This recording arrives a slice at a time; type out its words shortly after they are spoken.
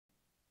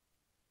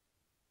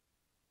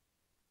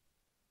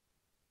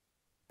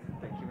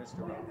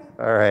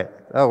All right.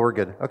 Oh, we're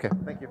good. Okay.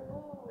 Thank you.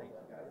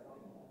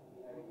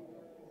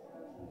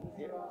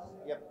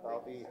 Yep.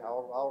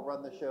 I'll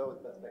run the show as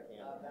best I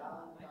can.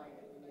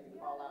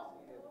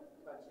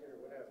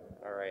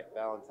 All right.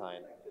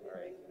 Valentine. All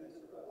right.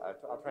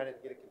 I'll try not to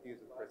get it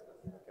confused with Christmas.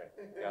 Okay.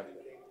 Got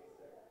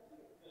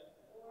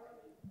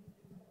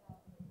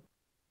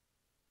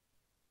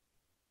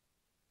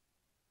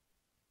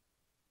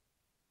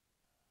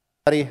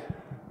it.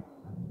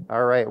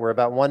 All right, we're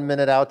about 1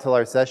 minute out till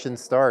our session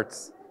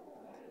starts.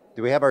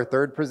 Do we have our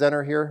third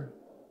presenter here?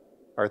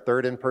 Our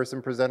third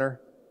in-person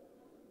presenter?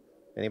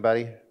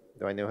 Anybody?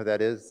 Do I know who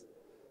that is?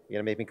 You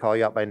gonna make me call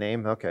you out by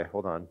name? Okay,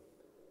 hold on.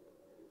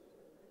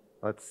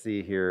 Let's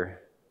see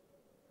here.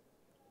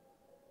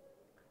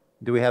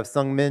 Do we have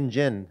Sungmin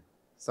Jin?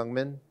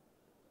 Sungmin?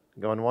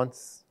 Going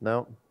once?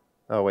 No?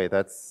 Oh wait,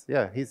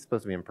 yeah, he's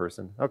supposed to be in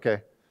person.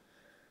 Okay.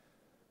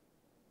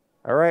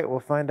 All right, we'll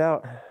find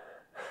out.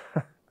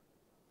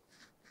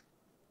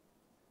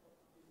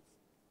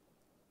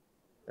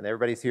 And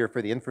everybody's here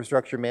for the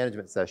infrastructure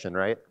management session,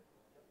 right?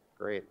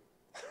 Great.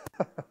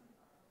 Okay.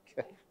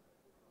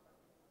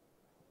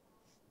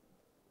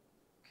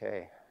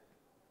 Okay.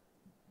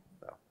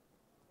 So.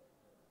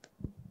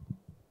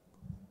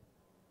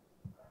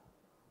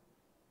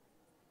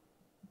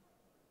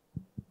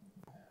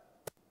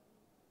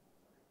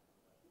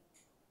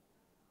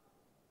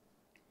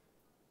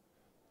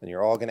 And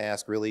you're all going to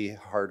ask really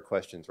hard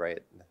questions, right?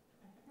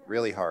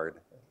 Really hard,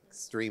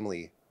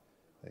 extremely,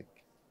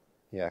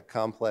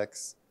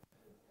 complex.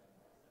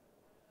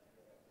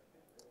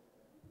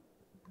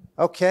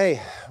 Okay,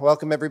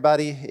 welcome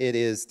everybody. It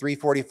is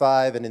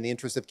 3:45, and in the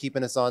interest of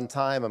keeping us on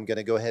time, I'm going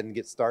to go ahead and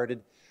get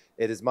started.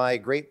 It is my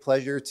great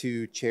pleasure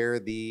to chair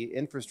the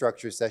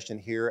infrastructure session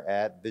here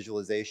at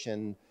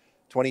Visualization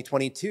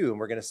 2022, and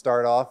we're going to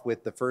start off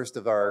with the first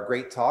of our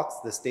great talks,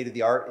 the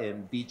state-of-the-art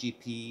in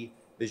BGP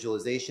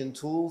visualization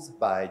tools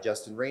by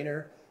Justin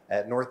Rayner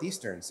at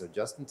Northeastern. So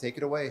Justin, take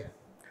it away.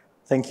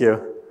 Thank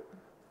you.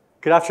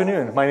 Good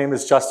afternoon. My name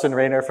is Justin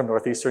Rayner from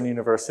Northeastern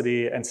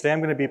University, and today I'm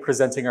going to be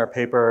presenting our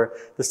paper,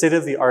 The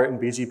State-of-the-Art in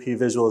BGP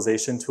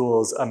Visualization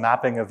Tools, a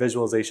mapping of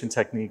visualization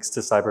techniques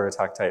to cyber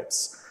attack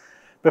types.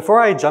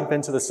 Before I jump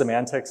into the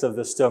semantics of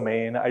this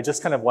domain, I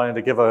just kind of wanted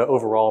to give an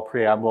overall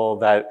preamble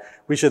that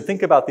we should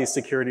think about these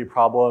security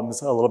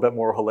problems a little bit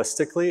more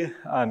holistically.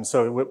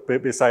 So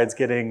besides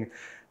getting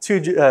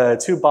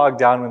too bogged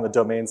down in the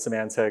domain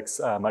semantics,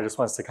 I just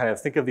want us to kind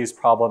of think of these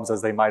problems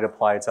as they might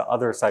apply to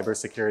other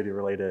cybersecurity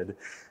related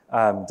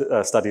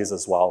studies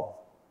as well.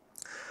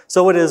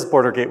 So what is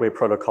Border Gateway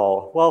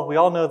Protocol? Well, we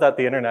all know that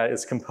the internet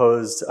is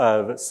composed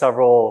of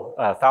several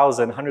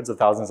thousand, hundreds of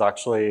thousands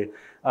actually,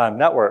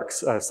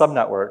 networks,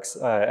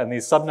 subnetworks. And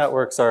these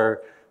subnetworks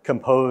are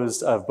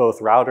composed of both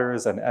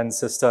routers and end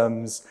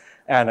systems,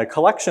 and a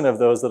collection of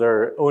those that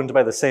are owned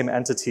by the same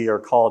entity are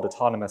called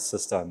autonomous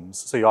systems.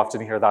 So you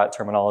often hear that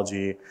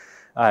terminology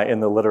in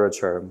the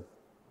literature.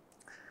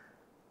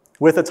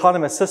 With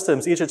autonomous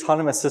systems, each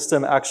autonomous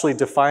system actually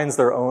defines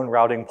their own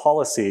routing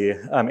policy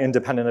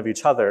independent of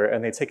each other,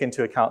 and they take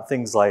into account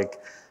things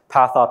like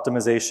path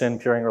optimization,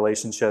 peering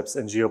relationships,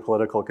 and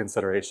geopolitical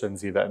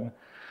considerations even.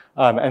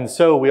 And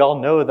so we all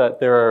know that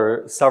there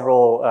are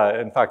several,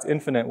 in fact,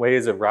 infinite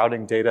ways of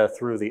routing data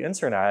through the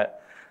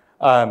internet.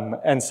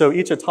 And so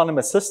each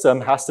autonomous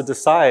system has to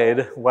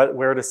decide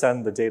where to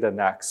send the data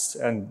next.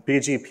 And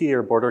BGP,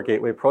 or Border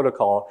Gateway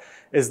Protocol,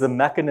 is the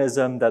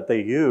mechanism that they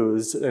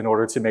use in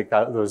order to make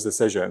those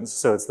decisions.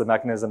 So it's the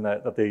mechanism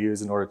that they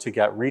use in order to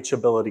get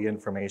reachability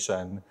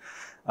information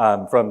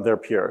from their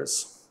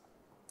peers.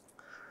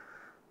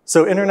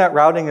 So internet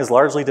routing is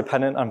largely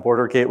dependent on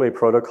Border Gateway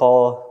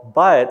Protocol,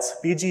 but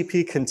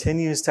BGP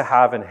continues to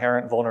have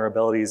inherent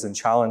vulnerabilities and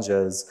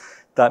challenges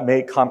that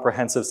make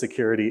comprehensive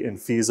security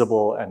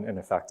infeasible and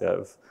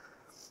ineffective.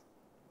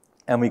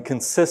 And we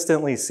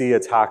consistently see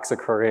attacks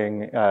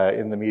occurring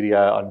in the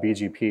media on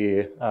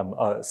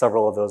BGP.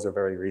 Several of those are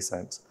very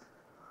recent.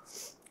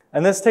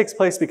 And this takes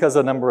place because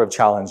of a number of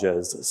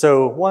challenges.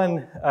 So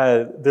one,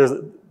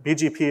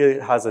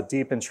 BGP has a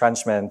deep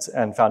entrenchment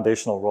and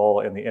foundational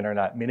role in the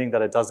internet, meaning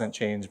that it doesn't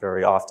change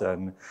very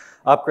often.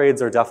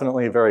 Upgrades are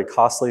definitely very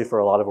costly for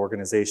a lot of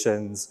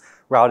organizations.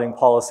 Routing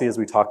policy, as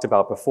we talked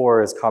about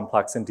before, is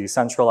complex and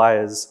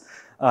decentralized.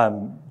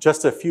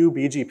 Just a few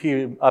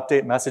BGP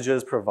update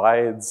messages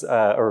provides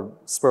or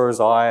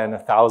spurs on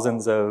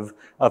thousands of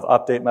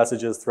update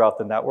messages throughout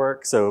the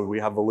network. So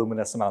we have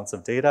voluminous amounts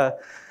of data.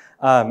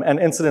 And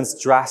incidents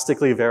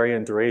drastically vary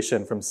in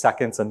duration from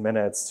seconds and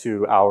minutes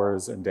to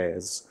hours and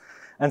days.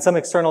 And some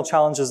external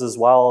challenges as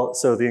well.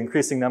 So the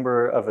increasing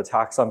number of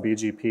attacks on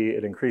BGP,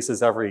 it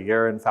increases every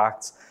year, in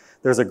fact.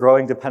 There's a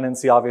growing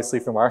dependency,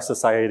 obviously, from our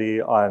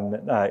society on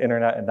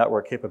internet and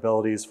network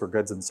capabilities for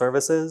goods and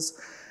services.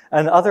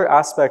 And other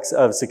aspects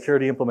of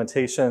security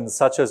implementations,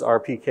 such as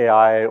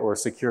RPKI or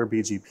secure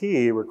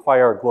BGP,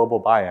 require global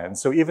buy-in.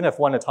 So even if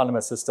one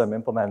autonomous system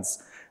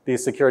implements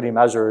these security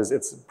measures,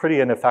 it's pretty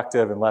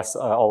ineffective unless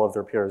all of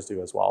their peers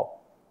do as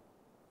well.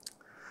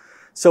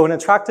 So an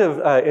attractive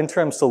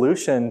interim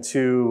solution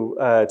to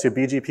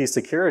BGP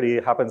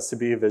security happens to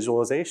be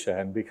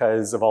visualization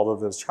because of all of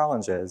those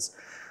challenges.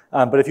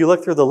 But if you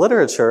look through the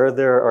literature,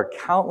 there are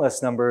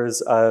countless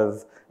numbers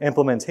of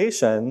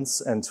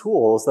implementations and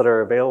tools that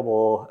are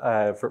available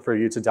for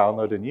you to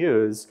download and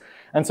use.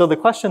 And so the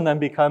question then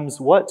becomes,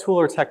 what tool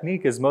or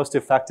technique is most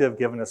effective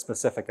given a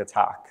specific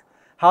attack?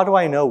 How do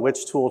I know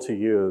which tool to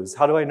use?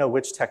 How do I know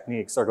which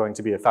techniques are going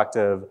to be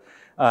effective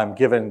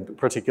given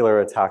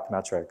particular attack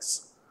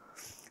metrics?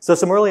 So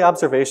some early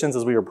observations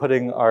as we were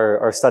putting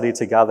our study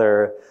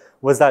together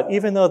was that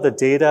even though the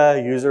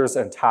data, users,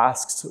 and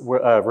tasks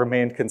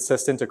remained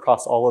consistent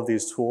across all of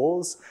these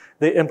tools,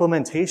 the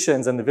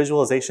implementations and the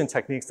visualization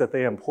techniques that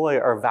they employ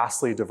are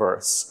vastly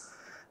diverse.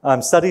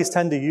 Studies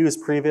tend to use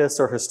previous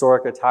or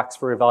historic attacks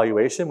for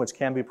evaluation, which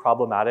can be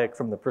problematic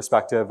from the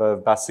perspective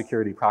of best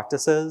security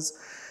practices.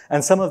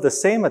 And some of the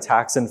same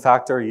attacks, in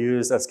fact, are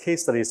used as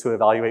case studies to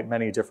evaluate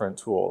many different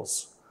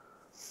tools.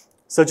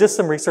 So just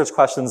some research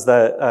questions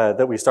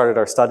that we started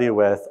our study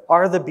with.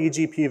 Are the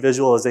BGP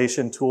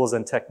visualization tools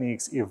and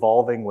techniques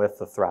evolving with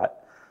the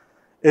threat?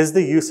 Is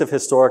the use of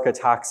historic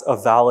attacks a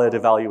valid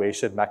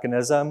evaluation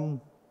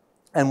mechanism?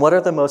 And what are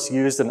the most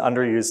used and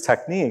underused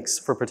techniques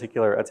for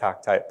particular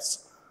attack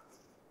types?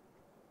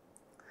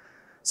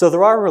 So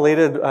there are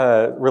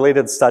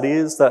related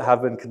studies that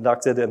have been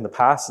conducted in the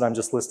past, and I'm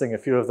just listing a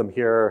few of them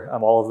here.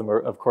 All of them,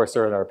 of course,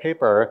 are in our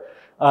paper.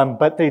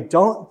 But they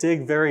don't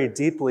dig very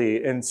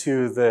deeply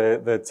into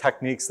the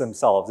techniques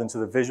themselves, into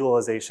the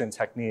visualization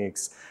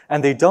techniques.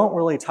 And they don't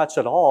really touch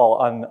at all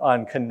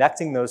on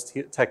connecting those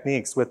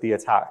techniques with the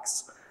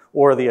attacks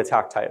or the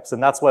attack types.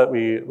 And that's what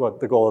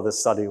the goal of this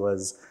study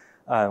was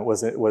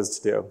to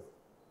do.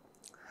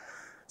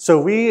 So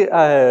we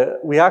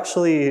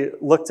actually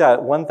looked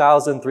at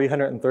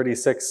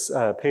 1,336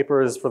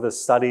 papers for this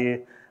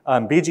study.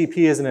 BGP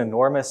is an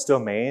enormous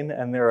domain,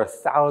 and there are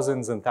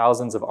thousands and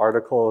thousands of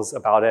articles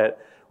about it.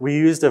 We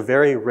used a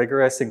very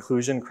rigorous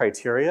inclusion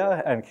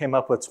criteria and came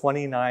up with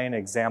 29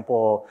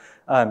 example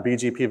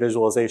BGP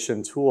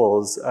visualization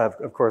tools.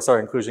 Of course, our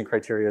inclusion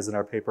criteria is in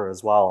our paper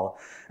as well.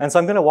 And so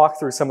I'm going to walk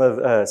through some of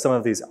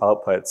these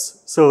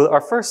outputs. So our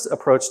first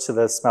approach to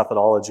this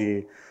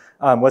methodology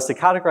was to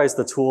categorize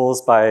the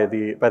tools by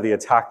the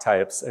attack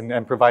types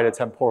and provide a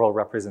temporal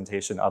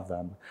representation of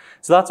them.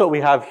 So that's what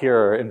we have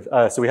here.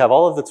 So we have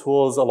all of the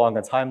tools along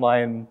a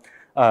timeline,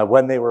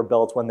 when they were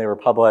built, when they were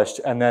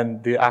published, and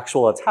then the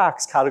actual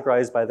attacks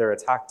categorized by their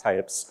attack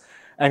types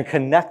and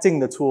connecting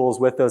the tools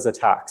with those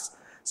attacks.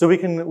 So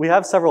we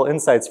have several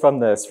insights from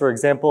this. For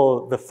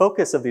example, the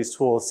focus of these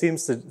tools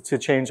seems to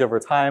change over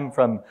time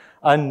from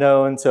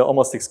unknown to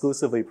almost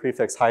exclusively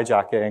prefix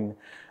hijacking.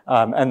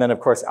 And then, of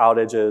course,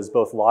 outages,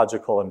 both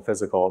logical and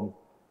physical.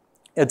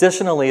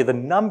 Additionally, the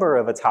number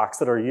of attacks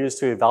that are used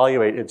to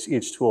evaluate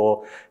each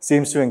tool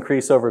seems to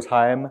increase over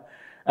time.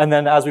 And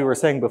then, as we were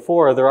saying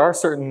before, there are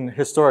certain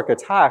historic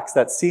attacks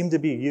that seem to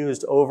be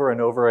used over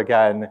and over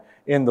again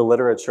in the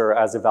literature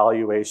as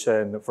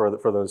evaluation for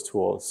those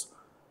tools.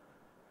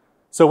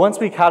 So once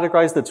we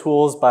categorized the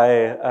tools by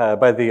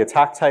the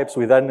attack types,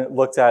 we then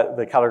looked at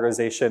the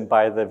categorization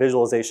by the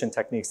visualization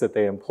techniques that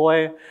they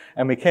employ,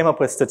 and we came up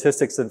with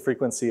statistics and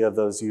frequency of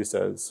those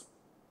uses.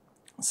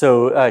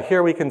 So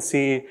here we can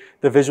see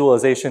the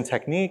visualization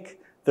technique,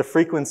 the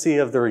frequency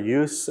of their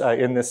use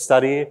in this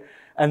study,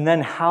 and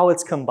then how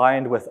it's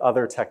combined with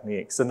other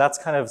techniques. And that's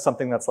kind of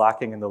something that's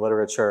lacking in the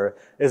literature,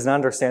 is an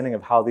understanding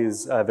of how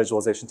these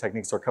visualization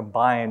techniques are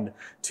combined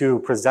to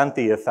present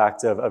the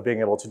effect of being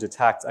able to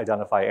detect,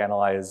 identify,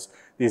 analyze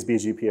these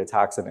BGP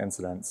attacks and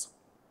incidents.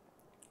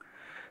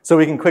 So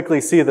we can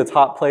quickly see the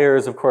top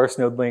players, of course,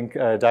 node link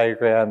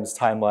diagrams,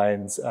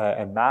 timelines,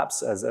 and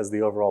maps as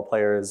the overall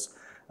players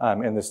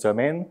in this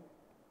domain.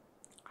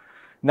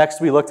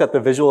 Next, we looked at the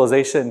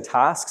visualization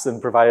tasks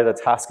and provided a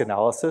task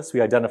analysis.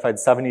 We identified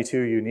 72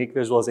 unique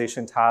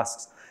visualization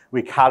tasks.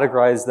 We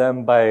categorized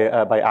them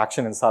by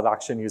action and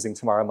sub-action using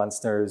Tamara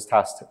Munzner's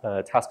task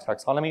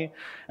taxonomy.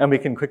 And we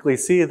can quickly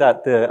see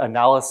that the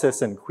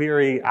analysis and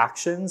query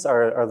actions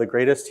are the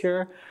greatest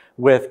here,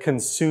 with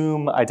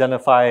consume,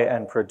 identify,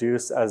 and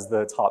produce as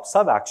the top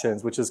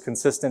sub-actions, which is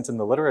consistent in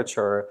the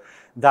literature,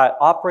 that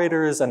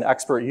operators and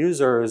expert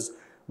users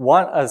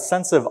want a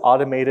sense of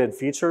automated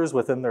features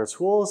within their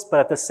tools, but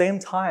at the same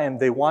time,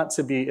 they want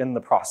to be in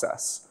the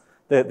process.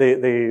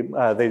 They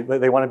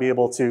want to be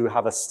able to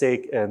have a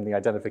stake in the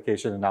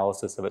identification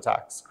analysis of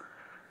attacks.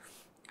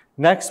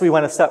 Next, we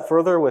went a step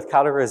further with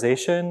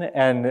categorization,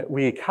 and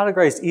we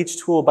categorized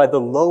each tool by the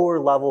lower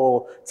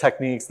level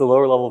techniques, the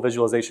lower level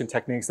visualization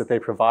techniques that they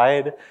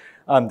provide,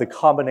 the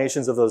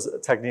combinations of those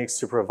techniques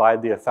to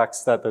provide the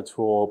effects that the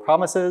tool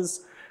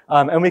promises.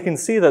 And we can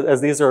see that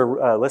as these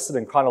are listed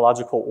in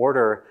chronological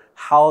order,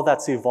 how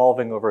that's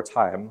evolving over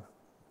time.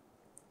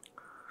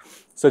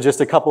 So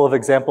just a couple of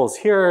examples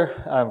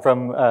here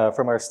from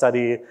our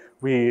study.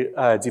 We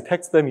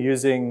depict them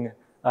using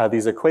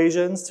these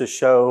equations to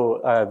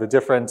show the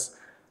different,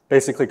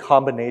 basically,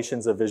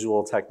 combinations of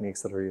visual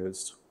techniques that are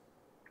used.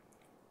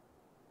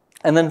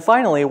 And then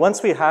finally,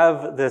 once we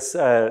have this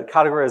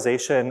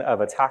categorization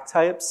of attack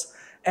types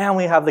and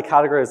we have the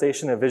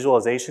categorization of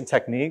visualization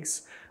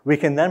techniques, we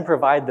can then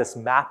provide this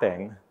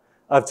mapping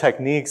of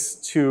techniques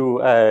to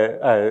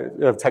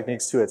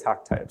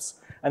attack types.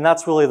 And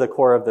that's really the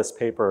core of this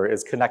paper,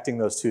 is connecting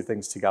those two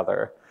things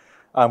together.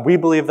 We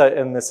believe that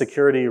in the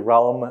security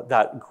realm,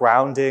 that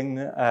grounding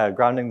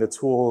the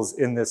tools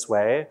in this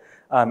way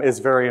is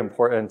very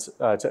important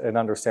in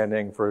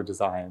understanding for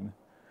design.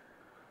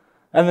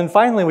 And then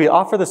finally, we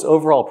offer this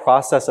overall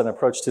process and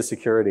approach to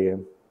security.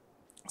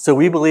 So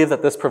we believe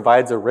that this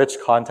provides a rich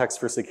context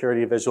for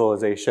security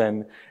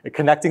visualization.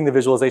 Connecting the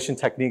visualization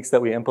techniques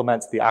that we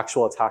implement to the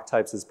actual attack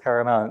types is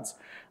paramount.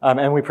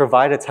 And we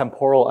provide a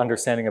temporal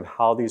understanding of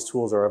how these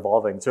tools are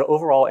evolving to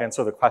overall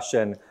answer the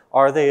question,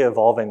 are they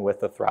evolving with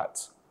the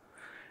threat?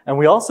 And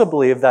we also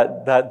believe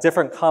that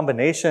different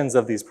combinations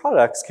of these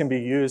products can be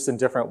used in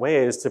different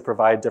ways to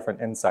provide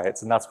different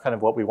insights. And that's kind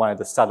of what we wanted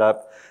to set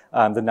up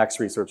the next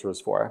researchers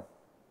for.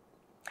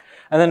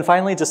 And then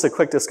finally, just a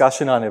quick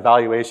discussion on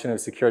evaluation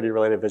of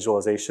security-related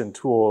visualization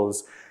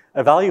tools.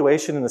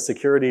 Evaluation in the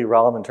security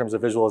realm in terms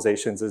of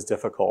visualizations is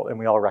difficult, and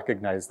we all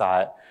recognize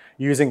that.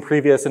 Using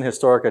previous and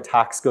historic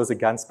attacks goes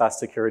against best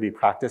security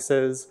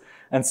practices,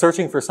 and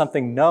searching for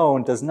something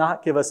known does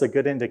not give us a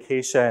good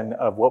indication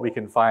of what we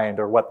can find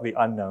or what the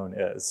unknown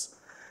is.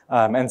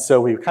 And so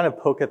we kind of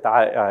poke at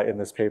that in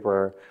this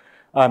paper.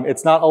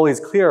 It's not always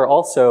clear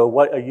also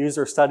what a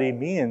user study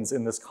means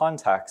in this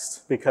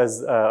context,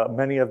 because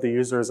many of the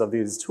users of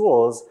these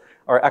tools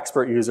are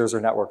expert users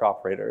or network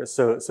operators.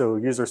 So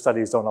user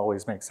studies don't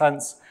always make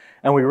sense,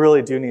 and we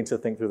really do need to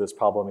think through this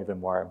problem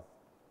even more.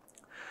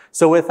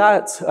 So with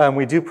that,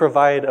 we do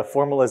provide a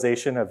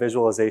formalization of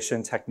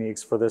visualization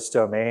techniques for this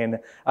domain,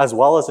 as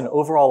well as an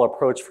overall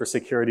approach for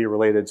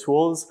security-related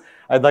tools.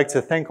 I'd like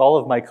to thank all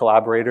of my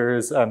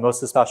collaborators,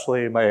 most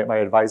especially my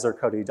advisor,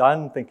 Cody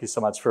Dunn. Thank you so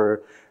much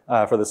for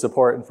the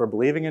support and for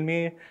believing in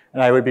me.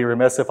 And I would be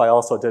remiss if I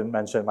also didn't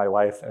mention my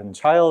wife and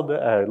child,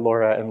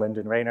 Laura and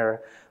Lyndon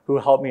Rayner, who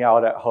help me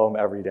out at home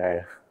every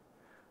day.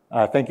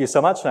 Thank you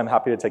so much, and I'm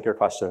happy to take your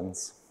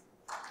questions.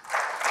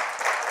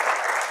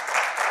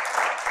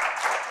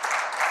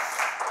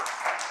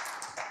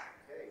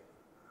 Okay,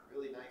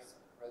 really nice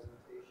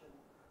presentation.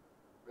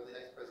 Really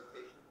nice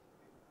presentation.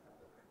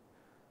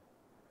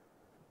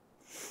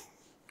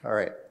 All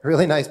right,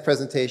 really nice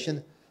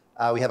presentation.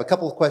 We have a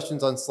couple of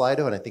questions on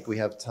Slido, and I think we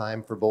have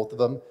time for both of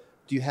them.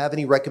 Do you have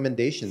any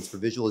recommendations for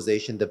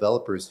visualization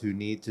developers who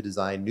need to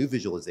design new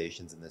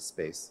visualizations in this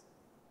space?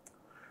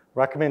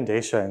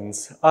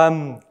 Recommendations.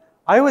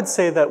 I would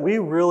say that we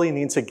really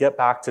need to get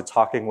back to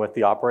talking with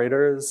the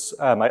operators.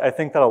 I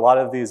think that a lot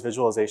of these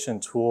visualization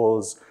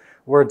tools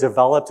were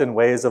developed in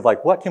ways of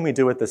like, what can we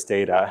do with this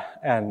data?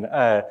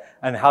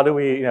 And how do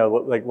we,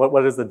 like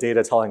what is the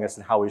data telling us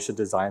and how we should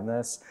design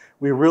this?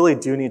 We really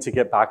do need to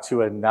get back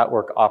to a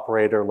network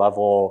operator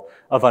level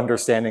of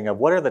understanding of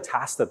what are the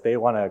tasks that they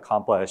want to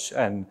accomplish,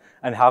 and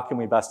how can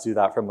we best do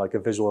that from like a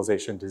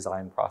visualization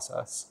design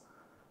process.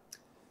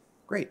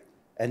 Great.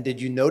 And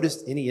did you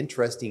notice any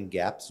interesting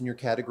gaps in your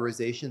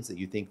categorizations that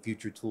you think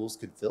future tools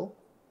could fill?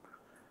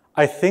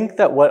 I think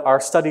that what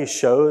our study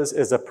shows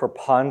is a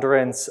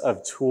preponderance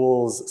of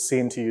tools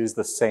seem to use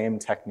the same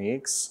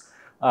techniques.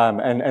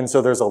 And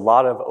so there's a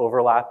lot of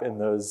overlap in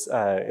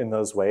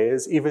those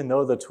ways, even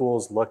though the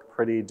tools look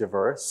pretty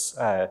diverse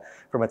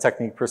from a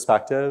technique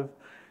perspective.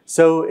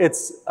 So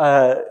it's,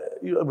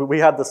 we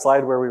had the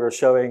slide where we were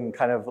showing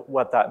kind of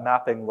what that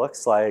mapping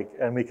looks like,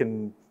 and we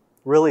can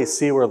really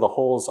see where the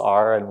holes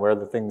are and where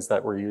the things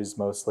that were used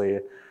mostly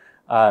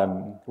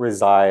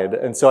reside.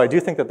 And so I do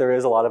think that there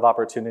is a lot of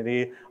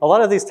opportunity. A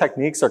lot of these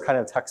techniques are kind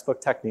of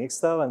textbook techniques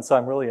though, and so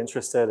I'm really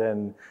interested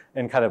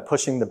in kind of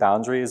pushing the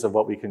boundaries of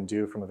what we can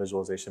do from a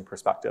visualization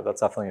perspective.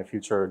 That's definitely a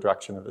future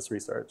direction of this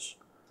research.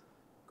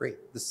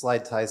 Great. This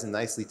slide ties in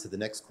nicely to the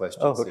next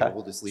question, oh, okay. So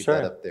we'll just leave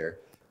that up there.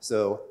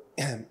 So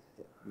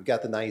we've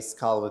got the nice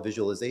column of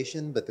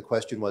visualization, but the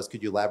question was,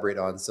 could you elaborate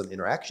on some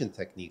interaction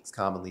techniques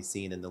commonly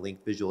seen in the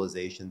linked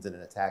visualizations in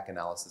an attack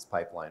analysis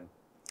pipeline?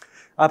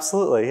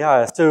 Absolutely,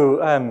 yeah.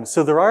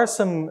 So there are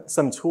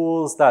some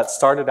tools that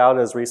started out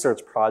as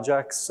research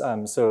projects.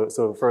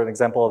 So for an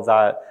example of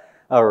that,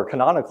 or a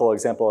canonical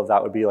example of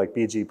that would be like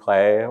BG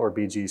Play or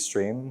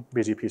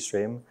BGP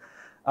Stream.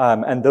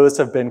 And those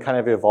have been kind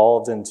of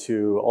evolved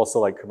into also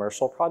like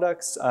commercial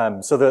products.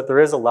 So that there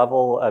is a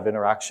level of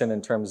interaction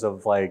in terms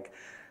of like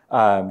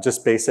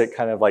just basic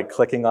kind of like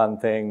clicking on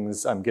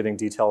things, getting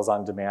details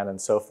on demand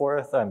and so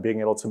forth,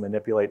 being able to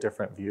manipulate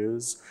different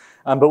views.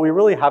 But we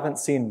really haven't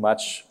seen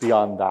much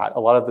beyond that. A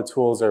lot of the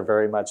tools are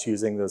very much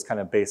using those kind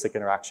of basic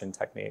interaction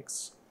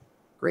techniques.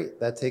 Great,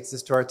 that takes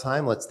us to our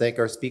time. Let's thank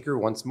our speaker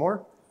once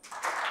more.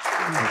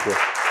 Thank you.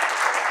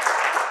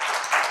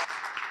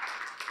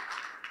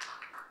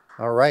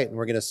 All right, and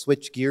we're gonna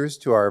switch gears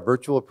to our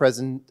virtual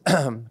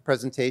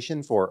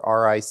presentation for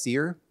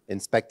RI-SEER,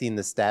 Inspecting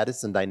the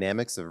Status and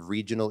Dynamics of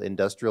Regional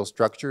Industrial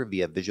Structure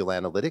via Visual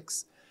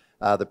Analytics.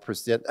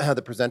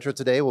 The presenter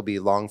today will be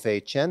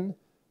Longfei Chen.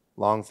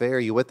 Longfei, are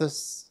you with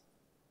us?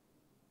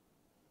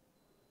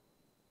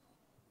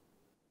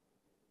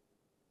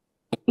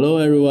 Hello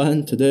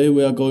everyone, today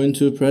we are going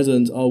to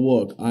present our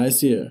work,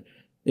 IEEE,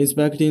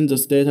 inspecting the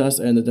status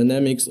and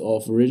dynamics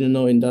of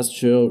regional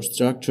industrial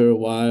structure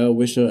via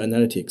visual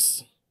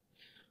analytics.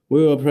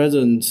 We will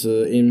present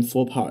in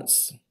 4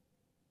 parts.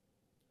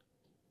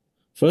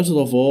 First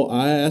of all,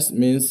 IIS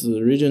means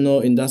regional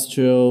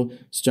industrial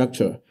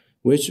structure,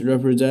 which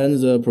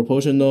represents the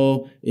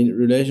proportional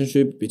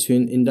relationship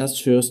between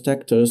industrial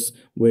sectors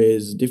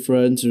with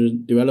different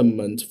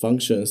development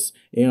functions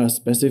in a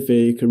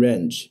specific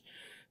range.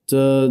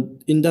 The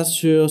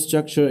industrial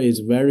structure is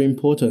very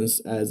important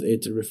as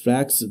it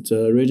reflects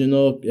the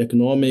regional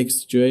economic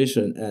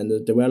situation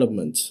and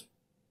development.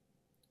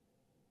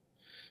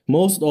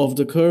 Most of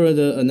the current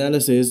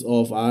analysis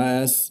of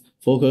IIS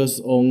focus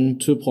on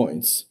 2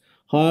 points.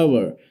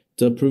 However,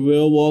 the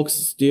previous works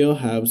still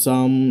have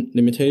some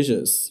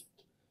limitations.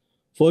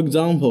 For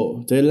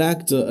example, they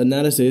lack the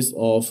analysis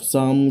of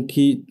some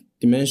key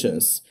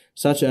dimensions,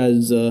 such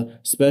as the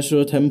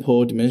spatial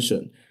temporal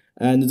dimension,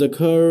 and the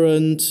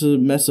current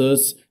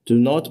methods do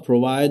not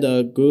provide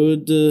a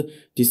good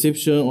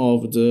description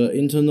of the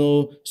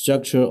internal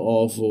structure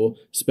of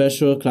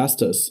spatial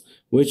clusters,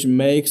 which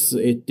makes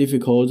it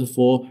difficult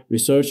for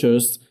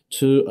researchers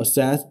to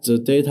assess the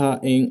data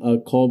in a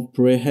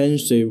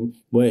comprehensive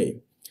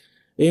way.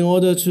 In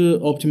order to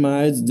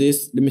optimize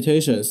these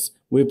limitations,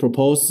 we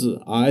propose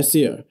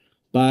IEEE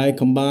by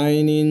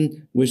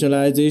combining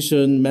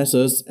visualization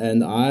methods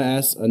and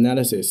IIS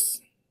analysis.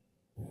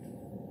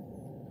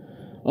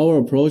 Our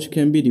approach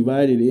can be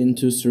divided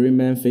into 3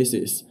 main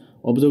phases: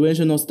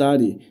 observational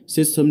study,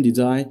 system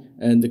design,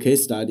 and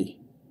case study.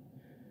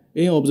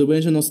 In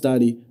observational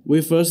study, we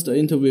first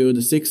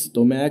interviewed 6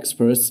 domain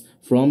experts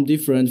from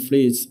different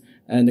fleets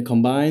and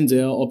combined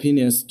their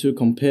opinions to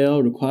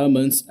compare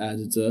requirements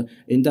at the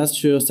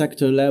industrial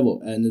sector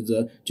level and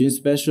the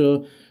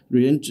geospatial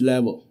range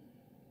level.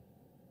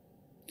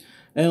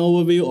 An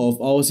overview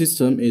of our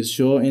system is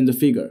shown in the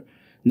figure.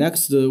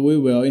 Next, we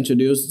will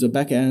introduce the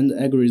back-end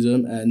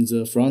algorithm and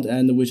the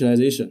front-end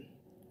visualization.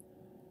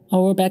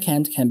 Our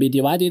backend can be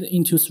divided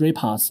into 3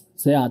 parts.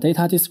 They are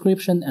data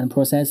description and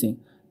processing,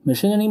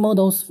 machine learning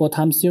models for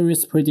time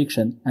series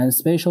prediction, and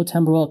spatial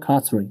temporal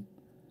clustering.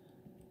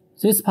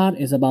 This part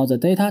is about the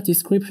data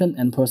description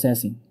and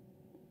processing.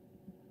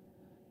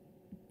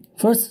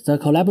 First, the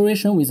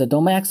collaboration with the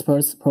domain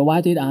experts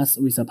provided us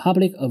with a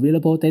public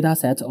available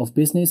dataset of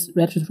business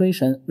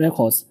registration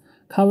records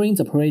covering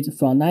the period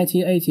from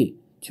 1980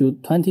 to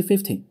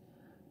 2050.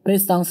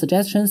 Based on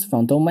suggestions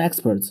from domain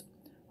experts,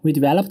 we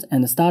developed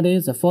and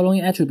studied the following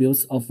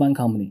attributes of one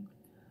company: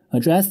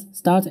 address,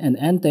 start and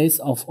end dates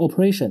of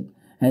operation,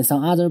 and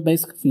some other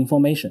basic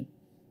information.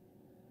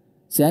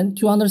 Then,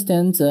 to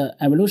understand the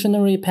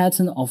evolutionary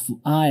pattern of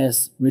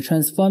IIS, we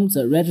transformed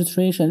the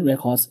registration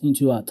records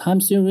into a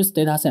time series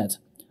dataset.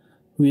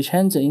 We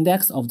change the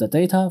index of the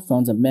data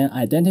from the main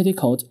identity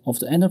code of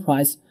the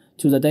enterprise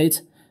to the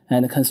date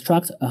and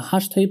construct a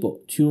hash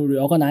table to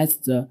reorganize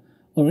the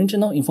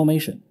original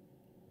information.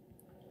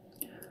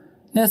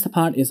 Next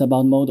part is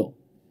about model.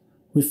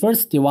 We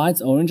first divide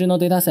the original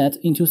dataset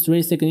into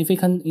 3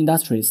 significant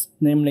industries,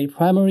 namely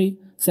primary,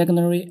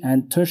 secondary,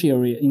 and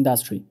tertiary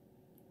industry.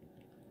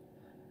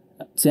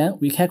 Then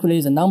we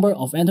calculate the number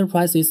of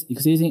enterprises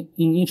existing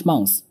in each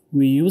month.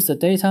 We use the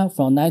data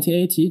from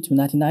 1980 to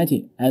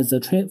 1990 as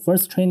the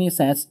first training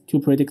set to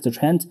predict the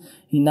trend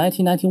in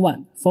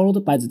 1991,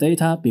 followed by the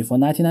data before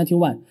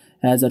 1991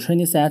 as the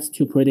training set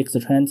to predict the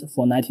trend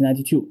for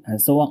 1992,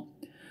 and so on.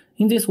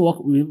 In this work,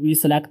 we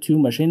select 2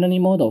 machine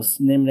learning models,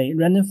 namely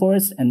random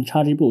forest and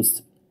charge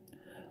boost.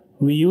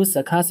 We use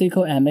the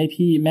classical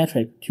MAPE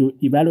metric to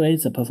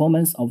evaluate the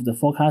performance of the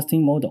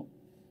forecasting model.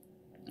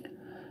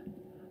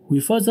 We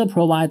further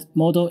provide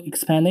model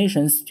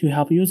explanations to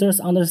help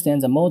users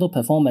understand the model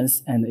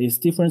performance and its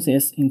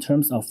differences in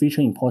terms of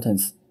feature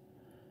importance.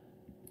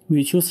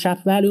 We choose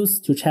sharp values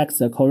to check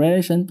the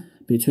correlation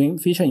between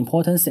feature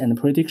importance and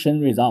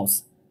prediction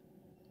results.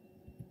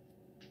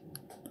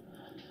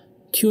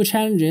 2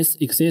 challenges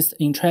exist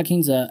in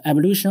tracking the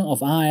evolution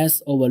of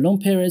IIS over long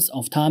periods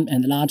of time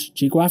and large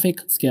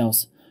geographic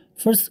scales.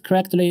 First,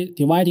 correctly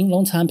dividing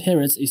long time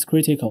periods is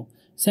critical.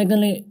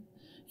 Secondly,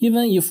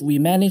 even if we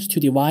manage to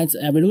divide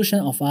the evolution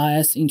of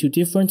IIS into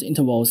different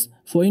intervals,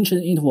 for each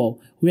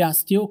interval, we are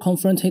still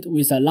confronted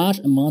with a large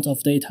amount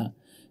of data.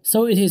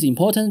 So it is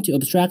important to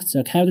abstract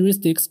the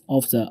characteristics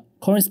of the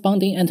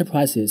corresponding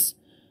enterprises.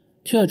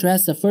 To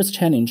address the first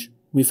challenge,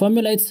 we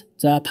formulate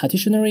the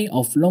partitioning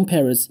of long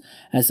periods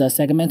as a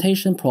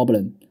segmentation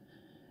problem.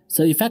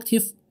 The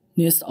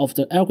effectiveness of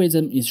the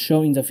algorithm is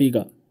shown in the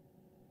figure.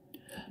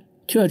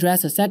 To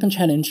address the second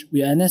challenge,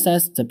 we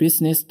analyze the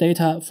business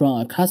data from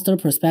a cluster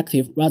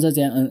perspective rather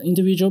than an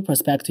individual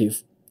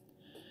perspective.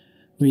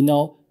 We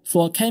know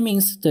for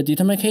k-means, the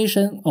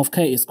determination of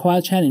k is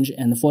quite challenging,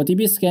 and for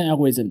dbScan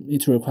algorithm,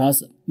 it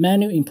requires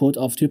manual input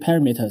of 2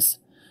 parameters.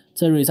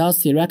 The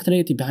results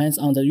directly depends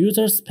on the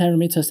user's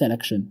parameter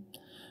selection.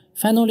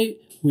 Finally,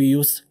 we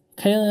use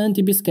KNN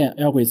dbScan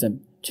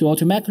algorithm to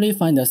automatically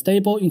find a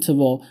stable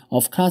interval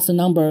of cluster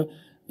number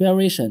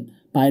variation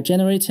by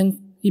generating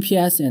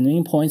EPS and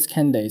endpoints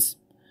candidates.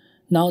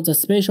 Now the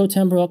spatial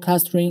temporal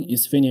clustering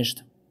is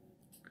finished.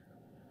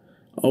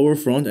 Our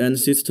front-end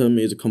system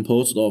is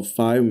composed of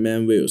 5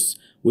 main views,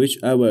 which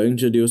I will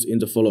introduce in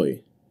the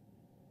following.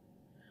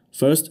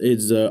 First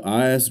is the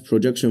IS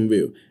projection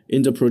view.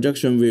 In the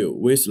projection view,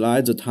 we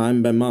slide the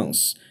time by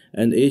months,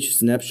 and each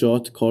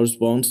snapshot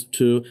corresponds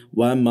to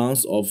 1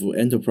 month of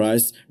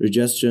enterprise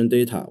registration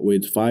data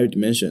with 5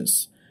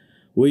 dimensions.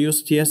 We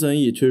use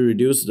TSNE to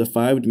reduce the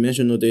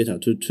 5-dimensional data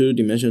to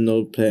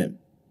 2-dimensional plane.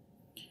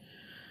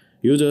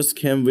 Users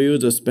can view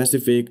the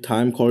specific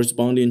time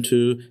corresponding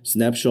to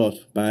snapshot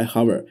by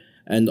hover,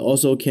 and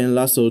also can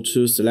lasso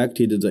to select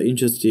the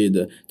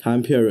interested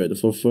time period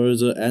for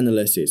further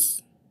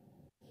analysis.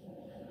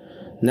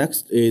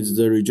 Next is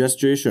the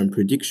registration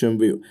prediction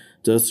view.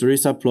 The 3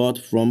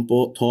 subplots from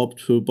top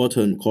to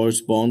bottom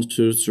correspond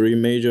to 3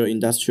 major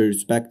industries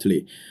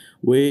respectively.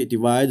 We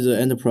divide the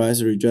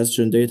enterprise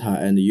registration data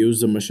and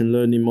use the machine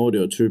learning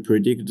model to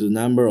predict the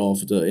number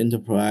of the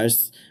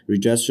enterprise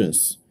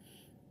registrations.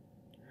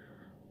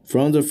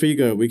 From the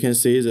figure, we can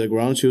see the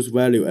ground truth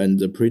value and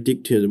the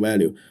predicted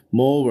value.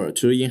 Moreover,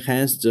 to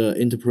enhance the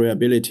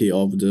interpretability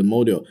of the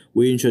model,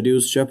 we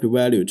introduce Shapley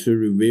value to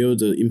reveal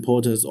the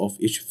importance of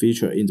each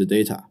feature in the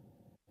data.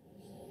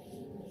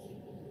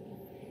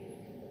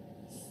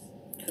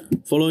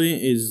 Following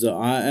is the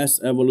IS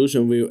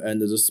evolution view and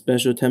the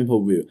spatial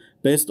tempo view.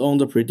 Based on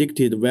the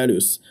predicted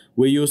values,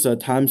 we use a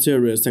time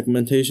series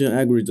segmentation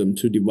algorithm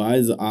to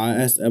divide the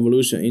IS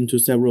evolution into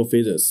several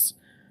phases.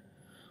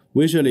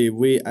 Visually,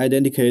 we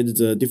identified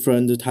the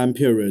different time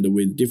period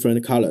with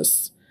different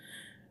colors.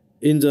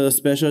 In the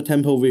spatial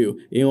tempo view,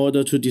 in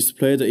order to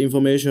display the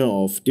information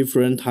of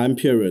different time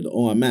period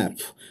on a map,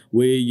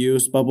 we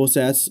use bubble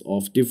sets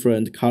of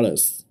different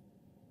colors.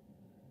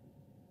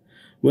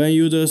 When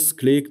users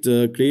click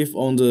the glyph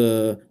on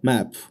the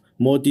map,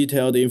 more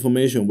detailed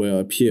information will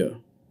appear.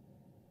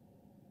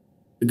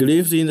 The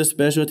glyphs in the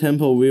spatial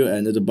tempo view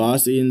and the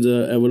bars in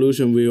the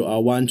evolution view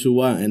are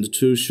one-to-one and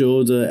to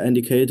show the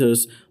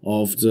indicators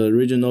of the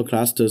regional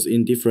clusters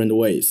in different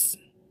ways.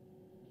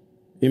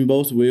 In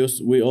both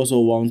views, we also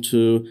want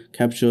to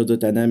capture the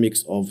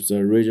dynamics of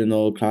the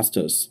regional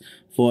clusters.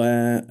 For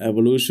an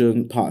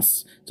evolution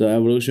path, the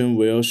evolution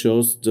wheel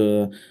shows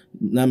the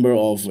number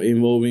of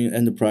involving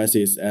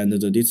enterprises and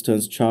the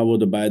distance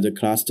traveled by the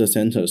cluster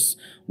centers,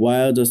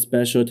 while the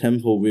spatial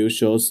tempo view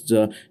shows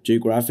the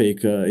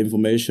geographic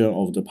information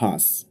of the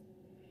path.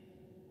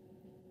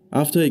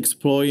 After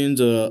exploring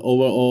the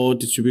overall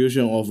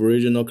distribution of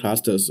regional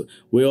clusters,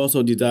 we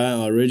also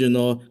design a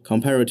regional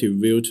comparative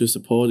view to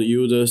support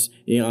users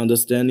in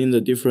understanding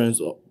the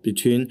difference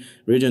between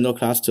regional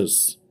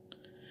clusters.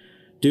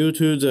 Due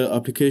to the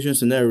application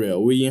scenario,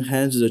 we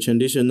enhance the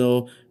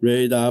traditional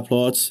radar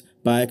plots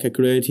by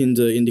calculating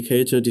the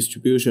indicator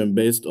distribution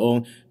based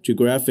on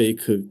geographic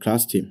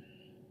clustering.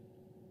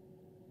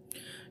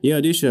 In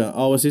addition,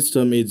 our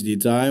system is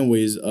designed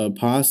with a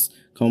path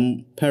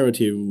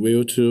comparative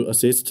view to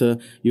assist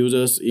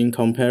users in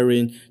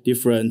comparing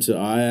different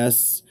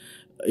IS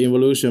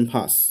evolution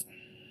paths.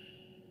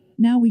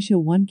 Now we show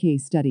one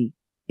case study.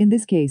 In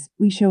this case,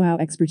 we show how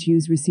experts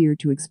use RISIR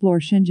to explore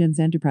Shenzhen's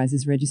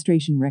enterprises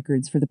registration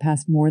records for the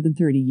past more than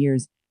 30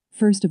 years.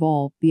 First of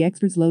all, the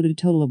experts loaded a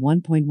total of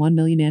 1.1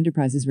 million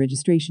enterprises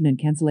registration and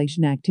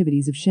cancellation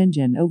activities of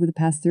Shenzhen over the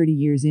past 30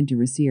 years into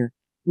RISIR.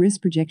 RIS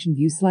projection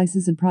view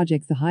slices and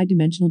projects the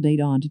high-dimensional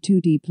data onto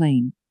 2D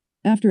plane.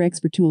 After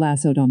expert tool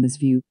lassoed on this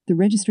view, the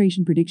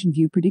registration prediction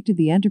view predicted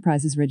the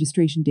enterprise's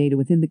registration data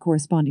within the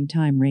corresponding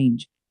time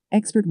range.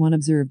 Expert 1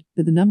 observed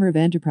that the number of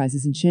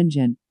enterprises in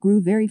Shenzhen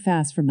grew very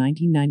fast from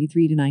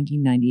 1993 to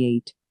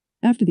 1998.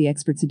 After the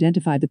experts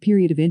identified the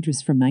period of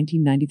interest from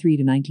 1993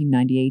 to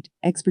 1998,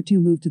 Expert 2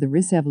 moved to the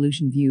RIS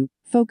evolution view,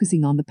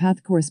 focusing on the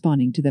path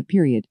corresponding to that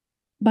period.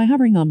 By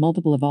hovering on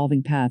multiple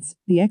evolving paths,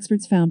 the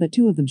experts found that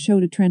 2 of them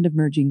showed a trend of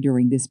merging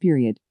during this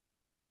period.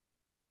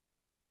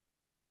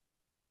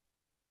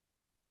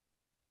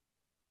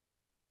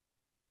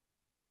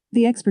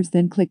 The experts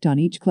then clicked on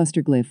each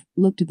cluster glyph,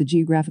 looked at the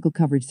geographical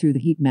coverage through the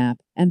heat map,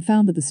 and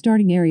found that the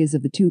starting areas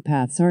of the 2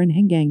 paths are in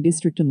Hengang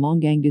District and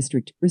Longgang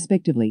District,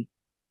 respectively.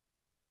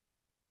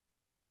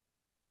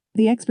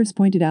 The experts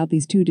pointed out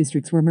these 2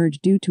 districts were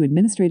merged due to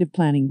administrative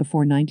planning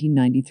before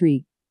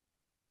 1993.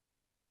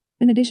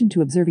 In addition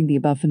to observing the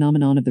above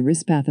phenomenon of the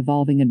RIS path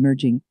evolving and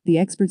merging, the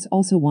experts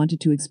also wanted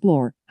to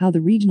explore how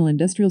the regional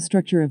industrial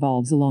structure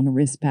evolves along a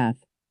RIS path.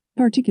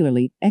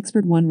 Particularly,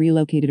 Expert 1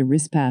 relocated a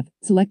RIS path,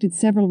 selected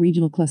several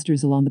regional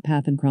clusters along the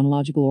path in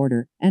chronological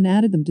order, and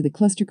added them to the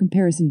cluster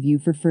comparison view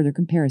for further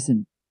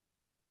comparison.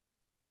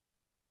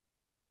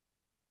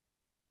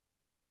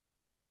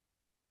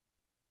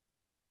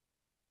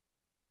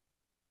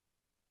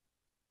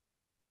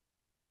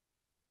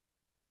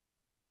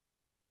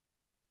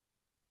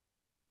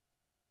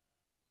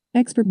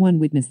 Expert 1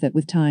 witnessed that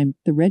with time,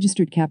 the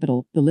registered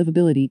capital, the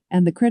livability,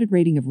 and the credit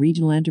rating of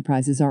regional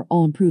enterprises are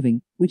all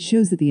improving, which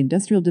shows that the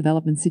industrial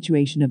development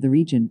situation of the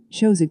region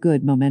shows a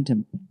good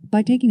momentum.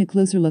 By taking a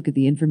closer look at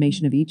the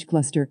information of each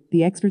cluster,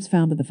 the experts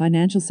found that the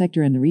financial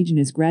sector in the region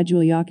is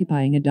gradually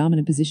occupying a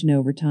dominant position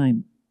over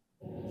time.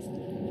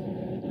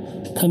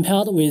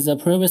 Compared with the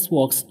previous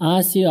works,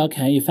 ICL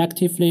can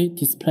effectively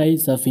display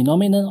the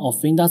phenomenon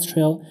of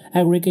industrial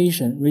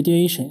aggregation,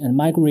 radiation, and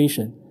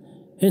migration.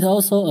 It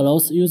also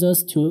allows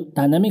users to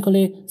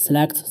dynamically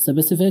select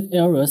specific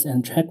areas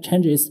and track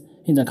changes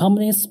in the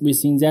companies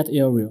within that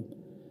area.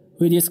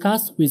 We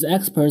discussed with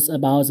experts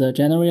about the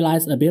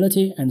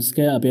generalizability and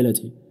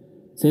scalability.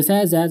 They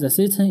said that the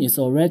system is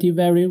already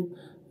very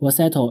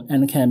versatile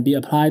and can be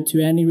applied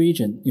to any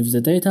region if the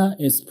data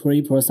is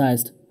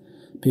pre-processed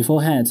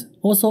beforehand.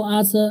 Also,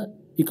 other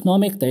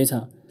economic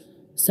data,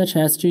 such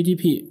as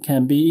GDP,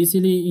 can be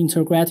easily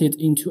integrated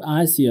into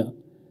ICL.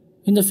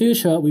 In the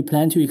future, we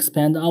plan to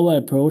expand our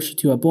approach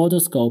to a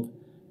broader scope,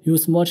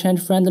 use more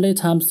change-friendly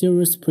time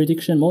series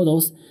prediction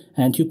models,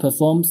 and to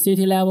perform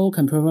city-level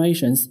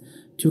comparisons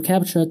to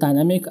capture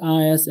dynamic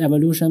RIS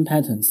evolution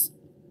patterns.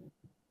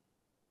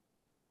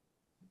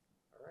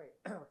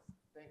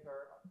 Thank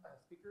our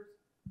speakers.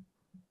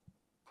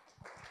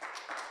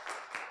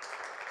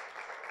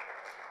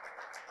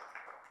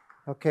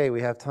 Okay,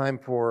 we have time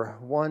for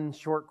one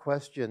short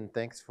question.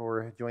 Thanks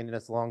for joining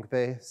us,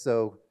 Longfei.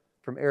 So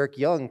from Eric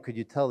Young, could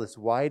you tell us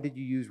why did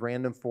you use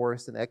random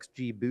forest and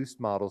XGBoost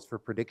models for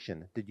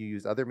prediction? Did you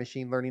use other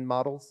machine learning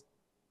models?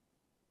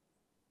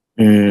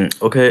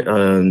 Okay,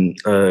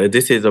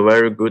 this is a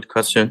very good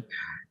question.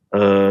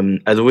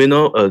 As we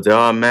know, there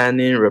are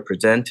many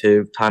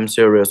representative time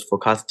series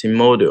forecasting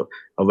model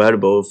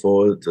available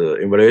for the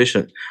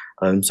evaluation,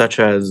 such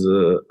as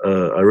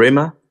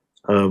ARIMA,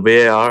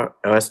 VAR,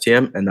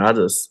 LSTM, and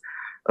others.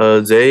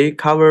 They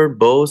cover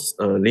both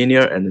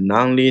linear and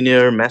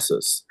non-linear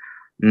methods,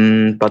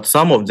 but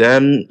some of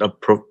them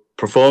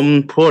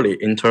perform poorly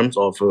in terms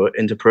of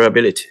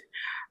interpretability.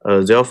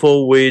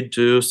 Therefore, we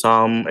do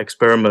some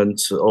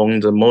experiments on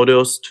the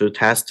models to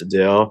test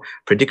their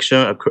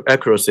prediction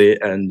accuracy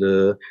and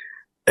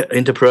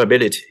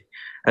interpretability.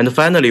 And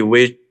finally,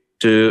 we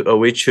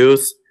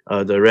choose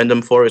the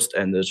random forest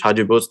and the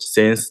XGBoost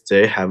since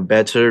they have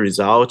better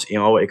results in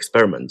our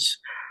experiments.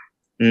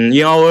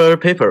 In our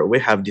paper, we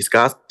have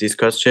discussed this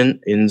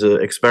question in the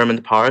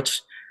experiment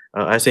part.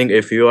 I think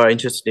if you are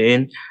interested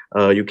in,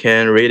 you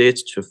can read it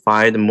to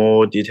find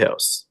more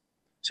details.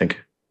 Thank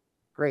you.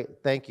 Great,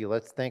 thank you.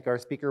 Let's thank our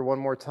speaker one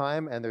more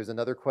time. And there's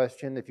another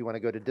question. If you want to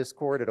go to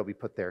Discord, it'll be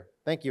put there.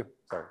 Thank you.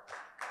 Sorry.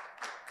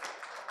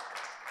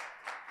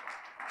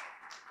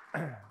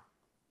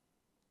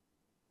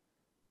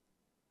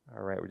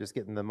 All right, we're just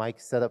getting the mic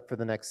set up for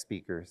the next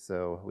speaker.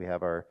 So we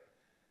have our...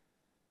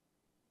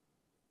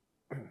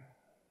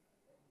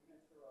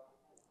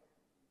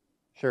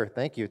 Sure,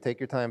 thank you.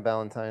 Take your time,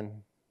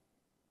 Valentine.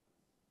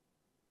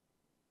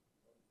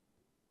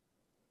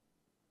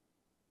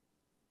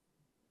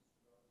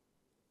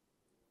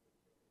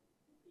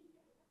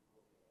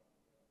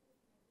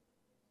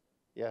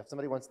 Yeah, if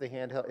somebody wants the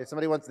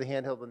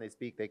handheld when they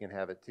speak, they can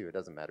have it too. It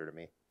doesn't matter to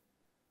me.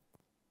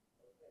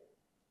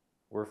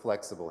 We're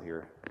flexible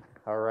here.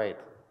 All right.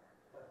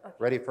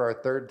 Ready for our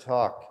third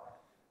talk.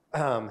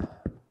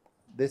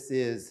 This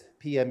is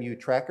PMU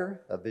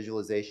Tracker, a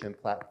visualization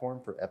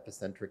platform for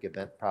epicentric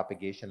event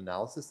propagation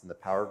analysis in the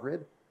power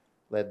grid,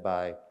 led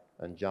by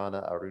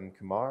Anjana Arun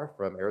Kumar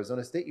from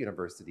Arizona State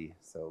University.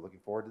 So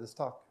looking forward to this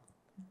talk.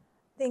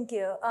 Thank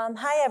you.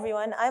 Hi,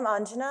 everyone. I'm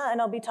Anjana,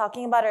 and I'll be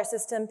talking about our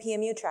system,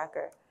 PMU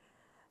Tracker.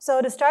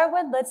 So to start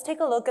with, let's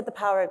take a look at the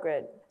power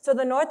grid. So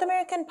the North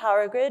American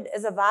power grid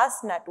is a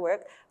vast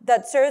network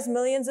that serves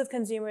millions of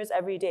consumers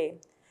every day.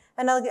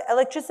 And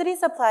electricity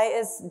supply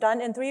is done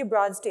in three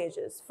broad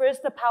stages.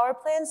 First, the power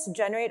plants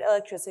generate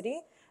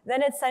electricity.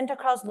 Then it's sent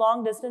across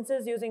long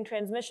distances using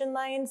transmission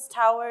lines,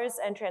 towers,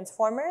 and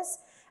transformers.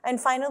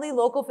 And finally,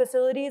 local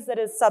facilities, that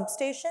is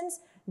substations,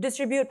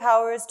 distribute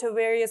powers to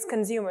various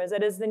consumers,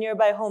 that is the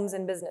nearby homes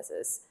and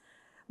businesses.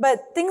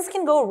 But things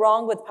can go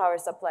wrong with power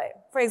supply.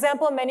 For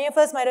example, many of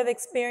us might have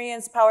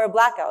experienced power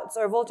blackouts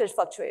or voltage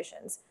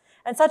fluctuations.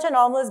 And such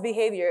anomalous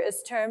behavior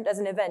is termed as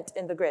an event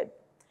in the grid.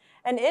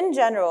 And in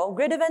general,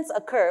 grid events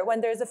occur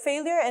when there's a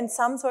failure in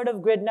some sort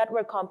of grid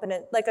network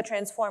component, like a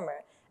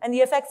transformer, and the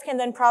effects can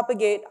then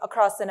propagate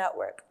across the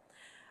network.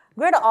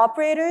 Grid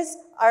operators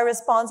are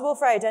responsible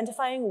for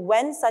identifying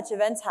when such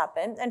events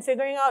happen and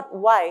figuring out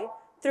why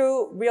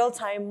through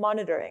real-time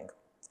monitoring.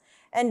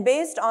 And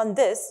based on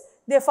this,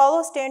 they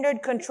follow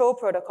standard control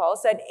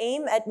protocols that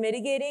aim at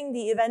mitigating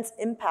the event's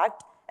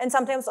impact and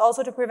sometimes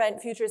also to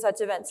prevent future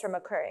such events from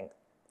occurring.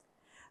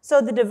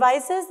 So the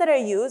devices that are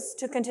used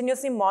to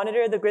continuously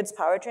monitor the grid's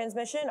power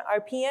transmission are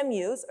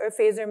PMUs, or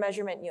phasor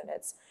measurement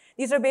units.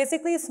 These are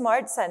basically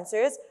smart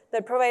sensors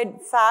that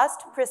provide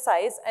fast,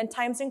 precise, and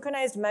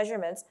time-synchronized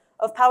measurements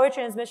of power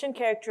transmission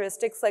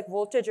characteristics like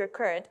voltage or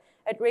current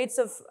at rates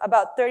of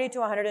about 30 to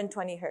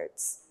 120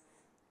 hertz.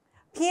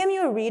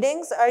 PMU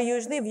readings are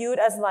usually viewed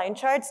as line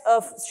charts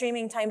of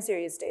streaming time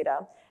series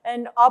data,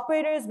 and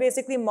operators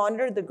basically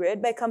monitor the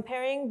grid by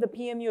comparing the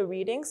PMU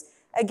readings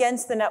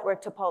against the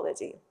network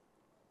topology.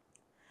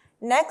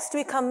 Next,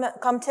 we come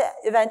to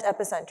event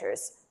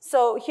epicenters.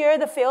 So here,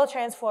 the failed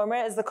transformer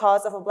is the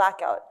cause of a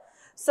blackout.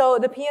 So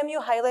the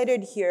PMU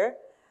highlighted here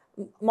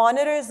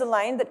monitors the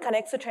line that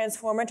connects the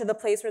transformer to the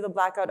place where the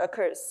blackout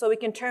occurs. So we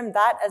can term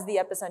that as the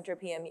epicenter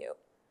PMU.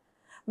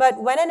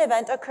 But when an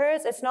event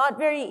occurs, it's not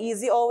very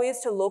easy always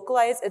to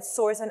localize its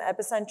source and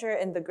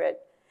epicenter in the grid.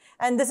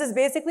 And this is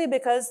basically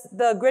because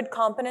the grid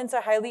components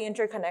are highly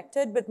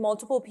interconnected with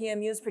multiple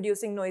PMUs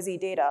producing noisy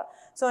data.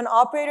 So an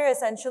operator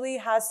essentially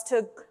has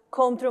to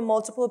comb through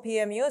multiple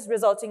PMUs,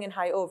 resulting in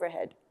high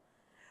overhead.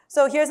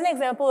 So here's an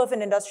example of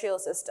an industrial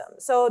system.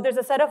 So there's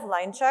a set of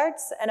line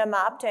charts and a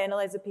map to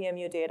analyze the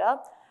PMU data,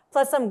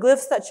 plus some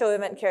glyphs that show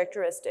event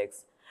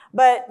characteristics.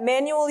 But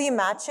manually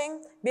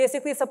matching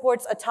basically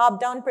supports a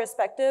top-down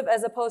perspective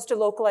as opposed to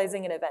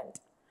localizing an event.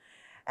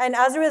 And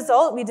as a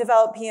result, we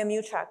developed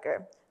PMU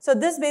Tracker. So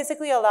this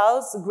basically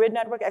allows grid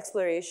network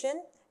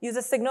exploration,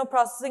 uses signal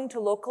processing to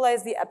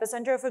localize the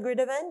epicenter of a grid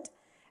event,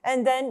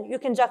 and then you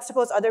can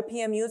juxtapose other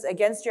PMUs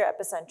against your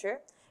epicenter,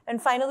 and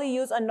finally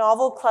use a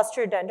novel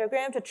cluster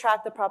dendrogram to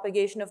track the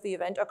propagation of the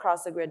event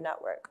across the grid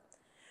network.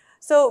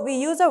 So we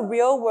use a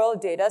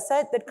real-world data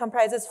set that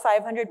comprises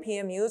 500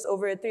 PMUs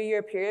over a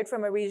 3-year period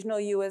from a regional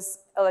US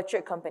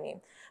electric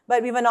company,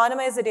 but we've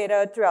anonymized the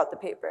data throughout the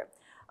paper.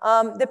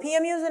 The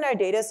PMUs in our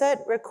data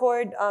set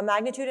record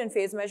magnitude and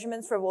phase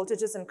measurements for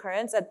voltages and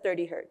currents at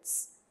 30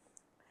 Hertz.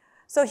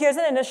 So here's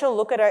an initial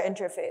look at our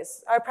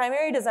interface. Our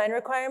primary design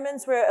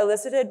requirements were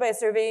elicited by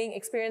surveying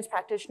experienced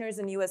practitioners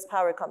in US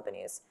power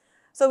companies.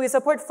 So we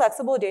support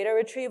flexible data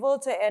retrieval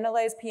to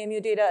analyze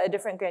PMU data at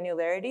different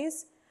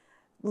granularities,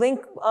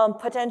 link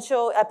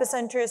potential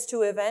epicenters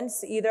to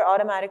events either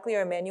automatically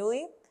or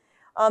manually,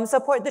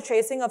 support the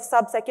tracing of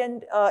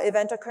sub-second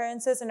event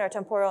occurrences in our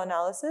temporal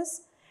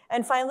analysis,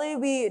 and finally,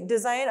 we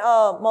design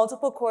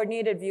multiple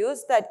coordinated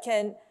views that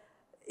can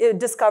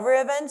discover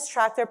events,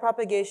 track their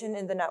propagation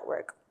in the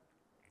network.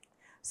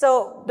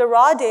 So the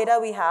raw data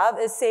we have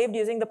is saved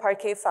using the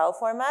Parquet file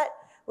format,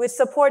 which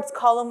supports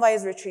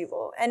column-wise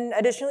retrieval. And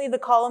additionally, the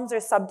columns are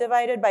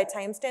subdivided by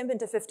timestamp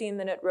into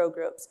 15-minute row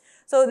groups.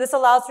 So this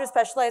allows for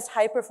specialized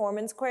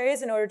high-performance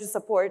queries in order to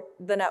support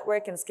the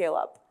network and scale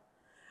up.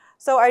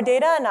 So our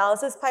data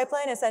analysis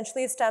pipeline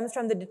essentially stems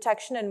from the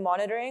detection and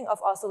monitoring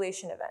of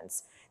oscillation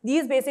events.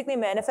 These basically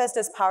manifest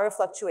as power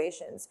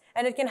fluctuations,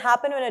 and it can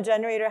happen when a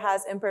generator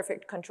has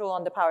imperfect control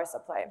on the power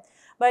supply.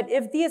 But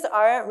if these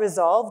aren't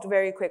resolved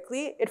very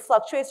quickly, it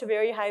fluctuates to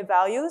very high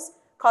values,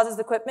 causes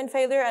equipment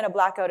failure, and a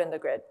blackout in the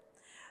grid.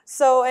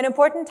 So an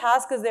important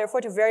task is therefore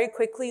to very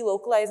quickly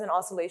localize an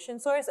oscillation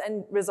source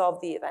and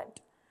resolve the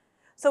event.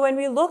 So when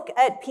we look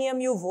at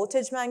PMU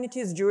voltage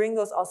magnitudes during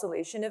those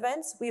oscillation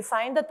events, we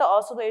find that the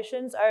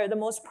oscillations are the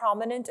most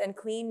prominent and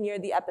clean near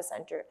the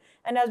epicenter.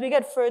 And as we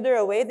get further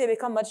away, they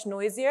become much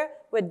noisier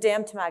with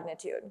damped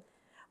magnitude.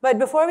 But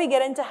before we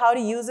get into how to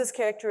use this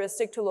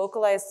characteristic to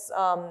localize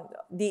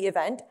the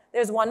event,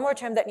 there's one more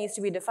term that needs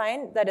to be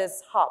defined, that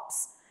is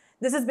hops.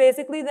 This is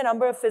basically the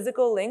number of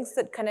physical links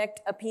that connect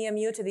a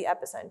PMU to the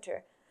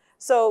epicenter.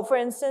 So for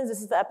instance, this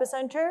is the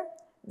epicenter,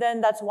 then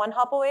that's 1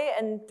 hop away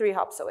and 3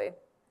 hops away.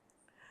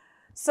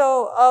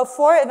 So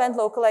for event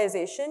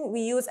localization,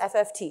 we use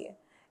FFT.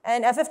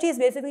 And FFT is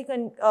basically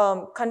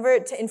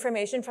convert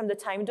information from the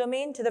time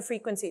domain to the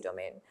frequency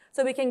domain.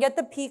 So we can get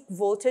the peak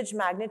voltage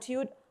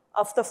magnitude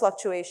of the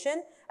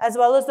fluctuation, as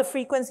well as the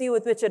frequency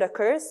with which it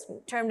occurs,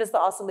 termed as the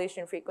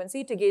oscillation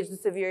frequency, to gauge the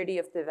severity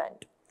of the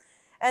event.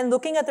 And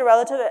looking at the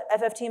relative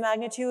FFT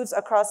magnitudes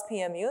across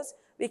PMUs,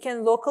 we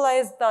can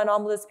localize the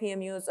anomalous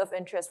PMUs of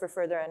interest for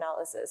further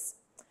analysis.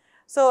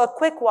 So a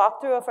quick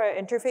walkthrough of our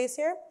interface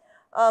here.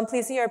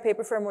 Please see our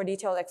paper for a more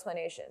detailed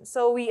explanation.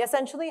 So we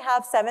essentially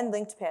have 7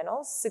 linked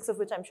panels, 6 of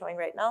which I'm showing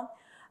right now.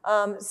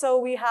 So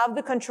we have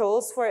the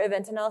controls for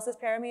event analysis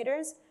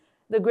parameters,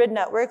 the grid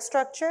network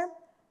structure.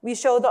 We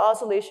show the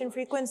oscillation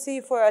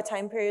frequency for a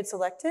time period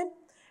selected,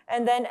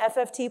 and then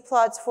FFT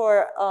plots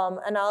for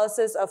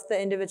analysis of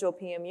the individual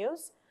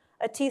PMUs,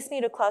 a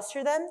T-SNE to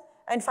cluster them,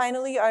 and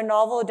finally our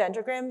novel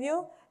dendrogram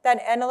view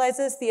that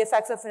analyzes the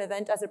effects of an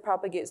event as it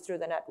propagates through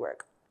the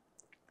network.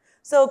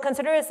 So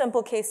consider a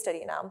simple case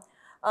study now.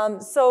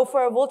 So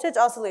for a voltage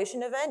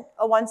oscillation event,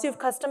 once you've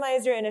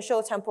customized your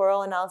initial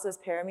temporal analysis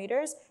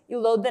parameters, you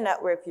load the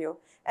network view.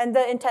 And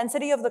the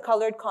intensity of the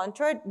colored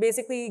contour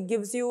basically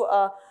gives you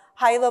a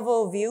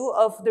high-level view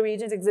of the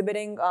regions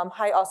exhibiting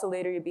high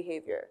oscillatory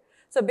behavior.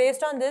 So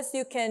based on this,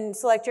 you can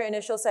select your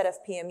initial set of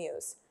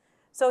PMUs.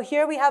 So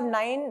here we have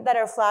 9 that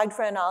are flagged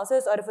for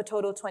analysis out of a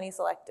total 20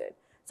 selected.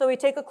 So we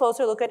take a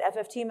closer look at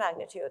FFT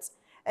magnitudes.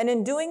 And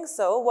in doing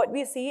so, what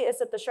we see is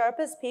that the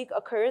sharpest peak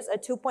occurs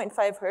at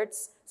 2.5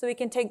 Hertz, so we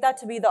can take that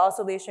to be the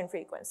oscillation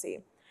frequency.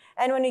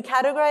 And when we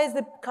categorize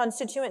the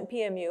constituent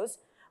PMUs,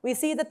 we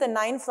see that the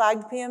 9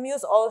 flagged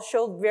PMUs all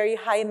show very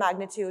high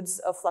magnitudes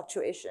of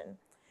fluctuation.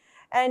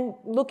 And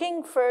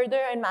looking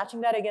further and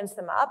matching that against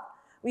the map,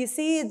 we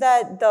see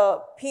that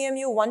the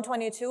PMU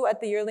 122 at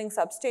the Yearling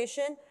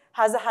substation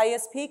has the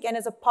highest peak and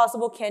is a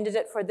possible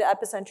candidate for the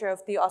epicenter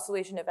of the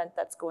oscillation event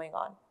that's going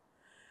on.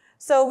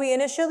 So we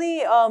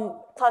initially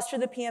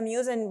clustered the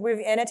PMUs and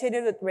we've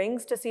annotated with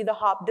rings to see the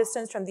hop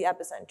distance from the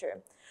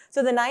epicenter.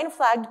 So the 9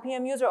 flagged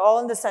PMUs are all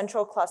in the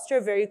central cluster,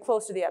 very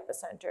close to the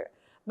epicenter.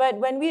 But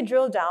when we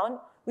drill down,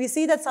 we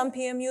see that some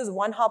PMUs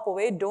 1 hop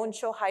away don't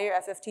show higher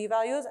FFT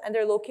values, and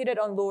they're located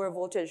on lower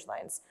voltage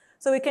lines.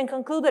 So we can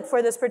conclude that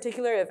for this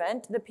particular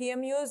event, the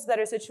PMUs that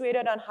are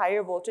situated on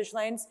higher voltage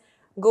lines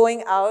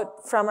going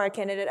out from our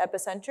candidate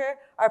epicenter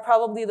are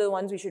probably the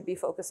ones we should be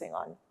focusing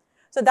on.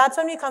 So that's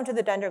when we come to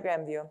the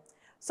dendrogram view.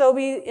 So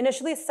we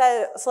initially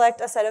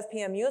select a set of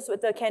PMUs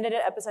with the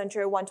candidate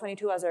epicenter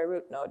 122 as our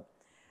root node.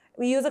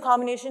 We use a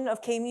combination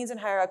of k-means and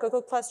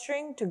hierarchical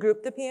clustering to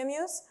group the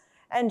PMUs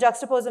and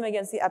juxtapose them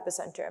against the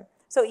epicenter.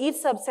 So each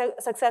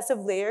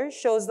successive layer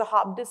shows the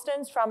hop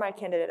distance from our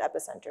candidate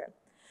epicenter.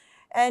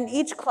 And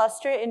each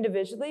cluster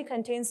individually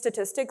contains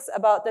statistics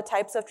about the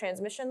types of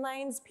transmission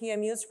lines,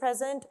 PMUs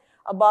present,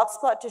 a box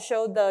plot to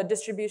show the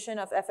distribution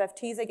of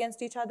FFTs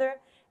against each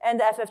other, and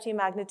the FFT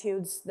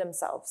magnitudes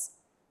themselves.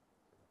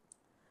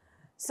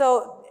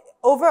 So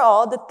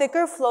overall, the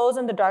thicker flows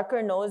and the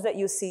darker nodes that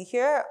you see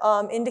here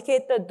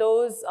indicate that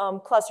those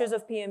clusters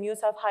of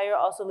PMUs have higher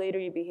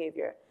oscillatory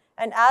behavior.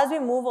 And as we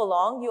move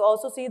along, you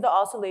also see the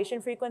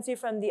oscillation frequency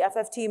from the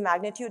FFT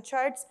magnitude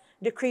charts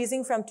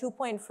decreasing from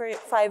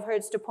 2.5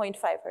 hertz to 0.5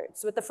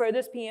 hertz, with the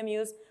furthest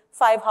PMUs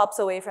 5 hops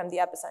away from the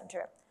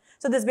epicenter.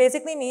 So this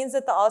basically means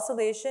that the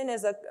oscillation,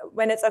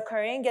 when it's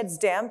occurring, gets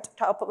damped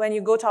when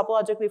you go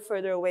topologically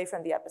further away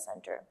from the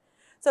epicenter.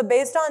 So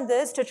based on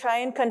this, to try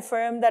and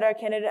confirm that our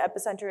candidate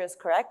epicenter is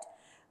correct,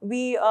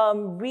 we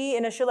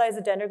reinitialize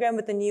the dendrogram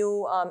with the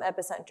new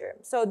epicenter.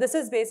 So this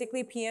is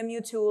basically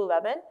PMU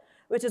 211,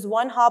 which is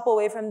 1 hop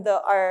away from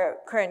our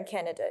current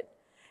candidate.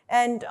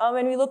 And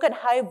when we look at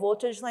high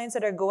voltage lines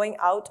that are going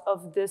out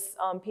of this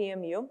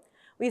PMU,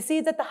 we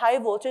see that the high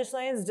voltage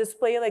lines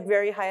display like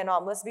very high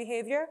anomalous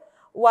behavior,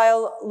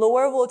 while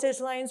lower voltage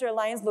lines or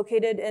lines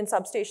located in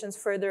substations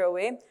further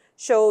away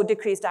show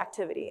decreased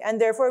activity.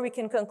 And therefore, we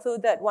can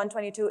conclude that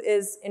 122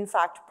 is, in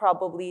fact,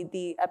 probably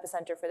the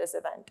epicenter for this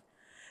event.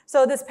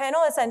 So this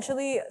panel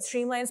essentially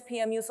streamlines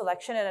PMU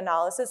selection and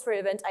analysis for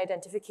event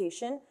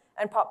identification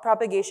and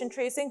propagation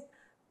tracing,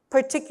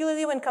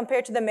 particularly when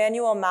compared to the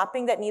manual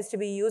mapping that needs to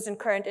be used in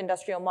current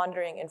industrial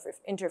monitoring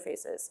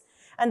interfaces.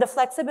 And the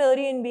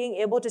flexibility in being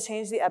able to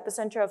change the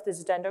epicenter of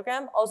this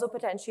dendrogram also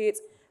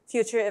potentiates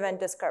future event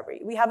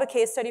discovery. We have a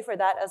case study for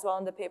that as well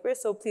in the paper,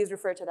 so please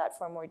refer to that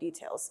for more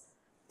details.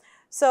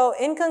 So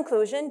in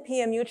conclusion,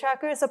 PMU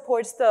Tracker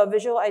supports the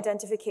visual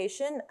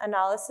identification,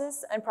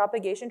 analysis, and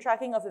propagation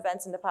tracking of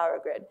events in the power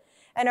grid.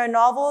 And our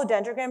novel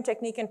dendrogram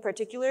technique in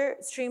particular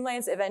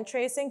streamlines event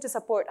tracing to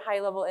support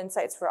high-level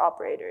insights for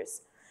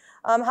operators.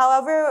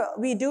 However,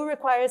 we do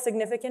require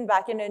significant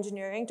backend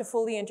engineering to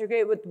fully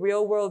integrate with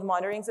real-world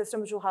monitoring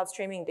systems which will have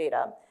streaming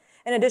data.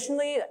 And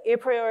additionally, a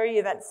priori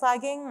event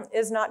flagging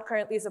is not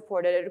currently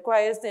supported. It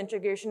requires the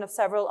integration of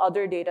several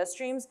other data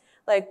streams,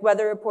 like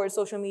weather reports,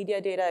 social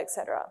media data, et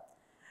cetera.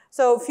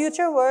 So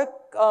future work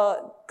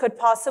could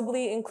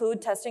possibly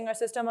include testing our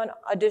system on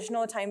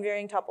additional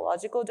time-varying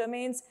topological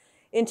domains,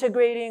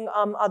 integrating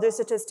other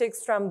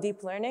statistics from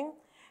deep learning,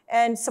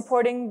 and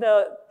supporting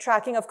the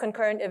tracking of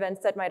concurrent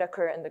events that might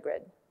occur in the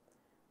grid.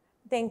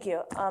 Thank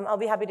you. I'll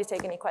be happy to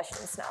take any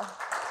questions now.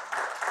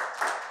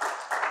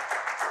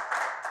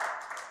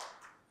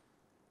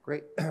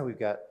 Great. We've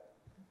got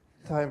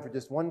time for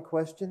just one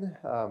question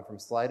from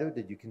Slido.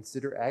 Did you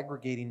consider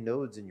aggregating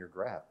nodes in your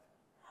graph?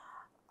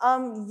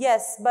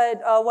 Yes,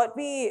 but what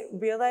we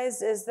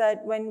realized is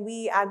that when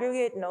we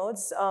aggregate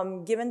nodes,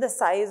 given the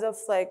size of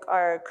like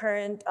our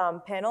current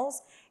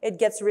panels, it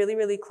gets really,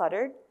 really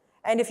cluttered.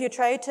 And if you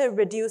try to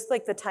reduce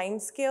like the time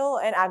scale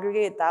and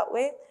aggregate that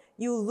way,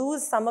 you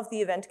lose some of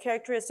the event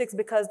characteristics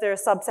because there are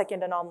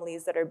sub-second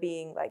anomalies that are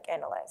being like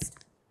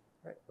analyzed.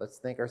 All right, let's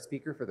thank our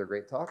speaker for their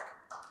great talk.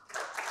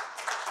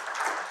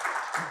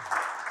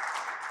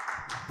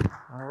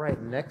 All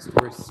right, next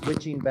we're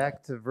switching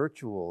back to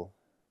virtual.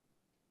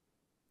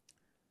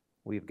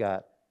 We've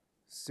got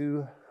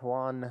Su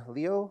Huan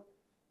Liu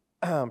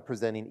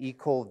presenting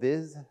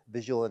VIS,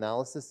 Visual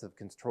Analysis of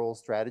Control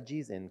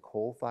Strategies in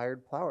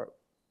Coal-Fired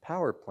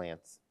Power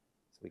Plants.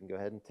 So we can go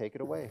ahead and take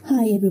it away.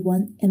 Hi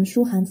everyone, I'm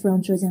Shu Han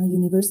from Zhejiang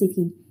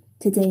University.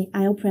 Today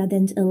I'll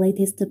present a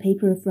latest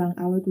paper from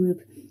our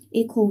group,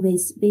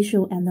 VIS,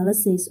 Visual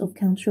Analysis of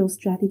Control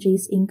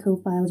Strategies in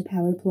Coal-Fired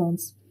Power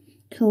Plants.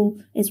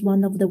 Coal is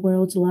one of the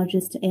world's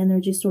largest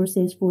energy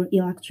sources for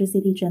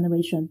electricity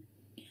generation.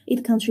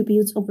 It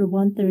contributes over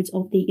 1/3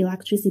 of the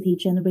electricity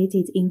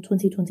generated in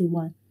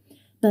 2021,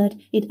 but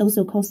it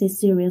also causes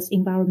serious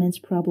environment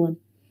problems.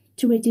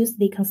 To reduce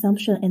the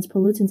consumption and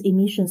pollutant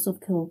emissions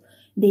of coal,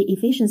 the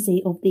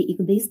efficiency of the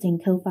existing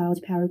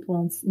coal-fired power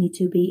plants need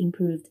to be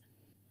improved.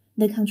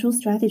 The control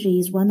strategy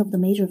is one of the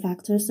major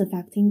factors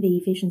affecting the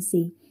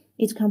efficiency.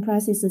 It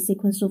comprises a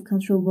sequence of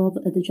control valve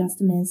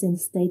adjustments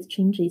and state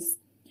changes.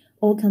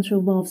 All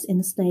control valves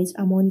and states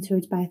are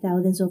monitored by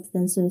thousands of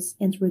sensors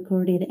and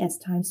recorded as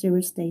time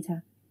series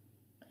data.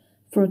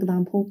 For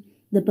example,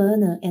 The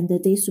burner and the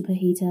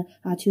desuperheater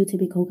are two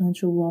typical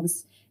control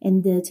valves,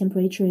 and the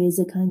temperature is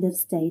a kind of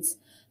state.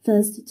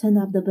 First, turn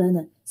up the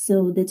burner,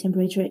 so the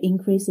temperature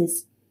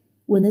increases.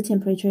 When the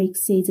temperature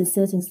exceeds a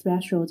certain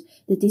threshold,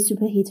 the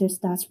desuperheater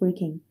starts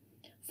working.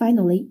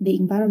 Finally, the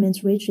environment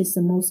reaches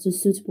the most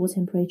suitable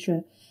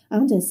temperature.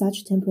 Under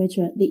such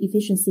temperature, the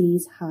efficiency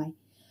is high.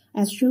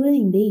 As shown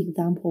in the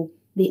example,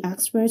 the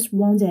experts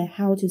wonder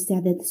how to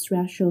set the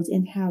threshold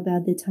and how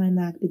about the time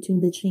lag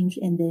between the change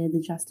and the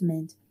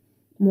adjustment.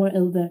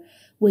 Moreover,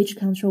 which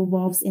control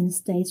valves and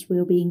states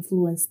will be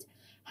influenced?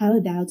 How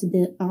about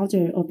the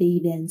order of the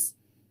events?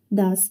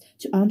 Thus,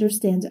 to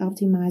understand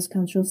optimized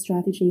control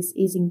strategies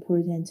is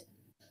important.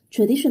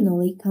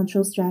 Traditionally,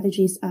 control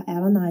strategies are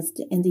analyzed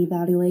and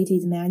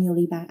evaluated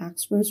manually by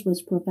experts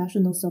with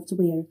professional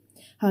software.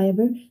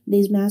 However,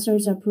 these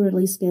methods are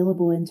poorly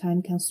scalable and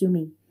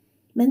time-consuming.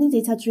 Many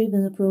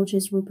data-driven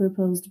approaches were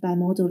proposed by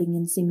modeling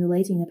and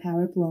simulating a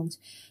power plant,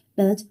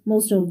 but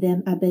most of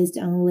them are based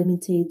on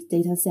limited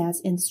datasets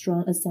and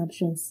strong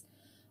assumptions.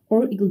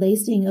 Or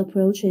existing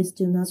approaches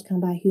do not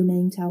combine human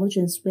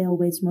intelligence well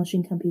with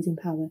machine computing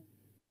power.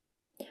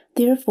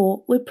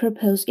 Therefore, we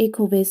propose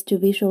VIS to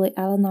visually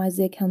analyze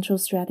the control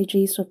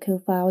strategies of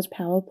coal-fired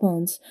power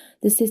plants.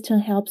 The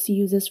system helps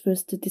users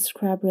first to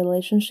describe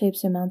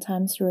relationships among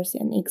time series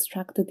and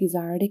extract the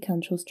desired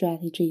control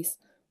strategies.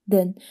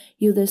 Then,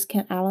 users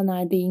can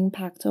analyze the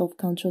impact of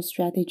control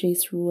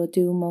strategies through a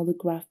dual-mode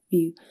graph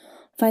view.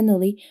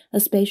 Finally, a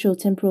spatial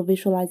temporal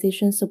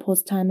visualization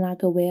supports time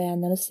lag-aware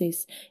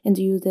analysis, and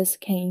users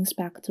can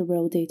inspect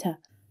raw data.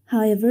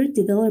 However,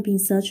 developing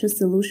such a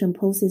solution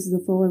poses the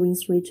following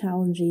three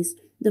challenges.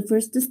 The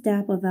first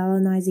step of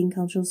analyzing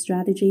control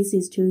strategies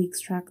is to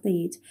extract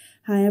it.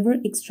 However,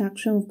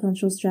 extraction of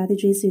control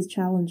strategies is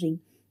challenging.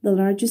 The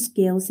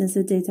large-scale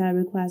sensor data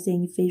requires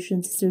an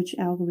efficient search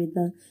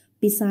algorithm.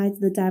 Besides,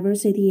 the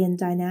diversity and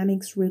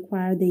dynamics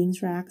require the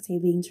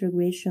interactive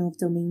integration of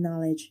domain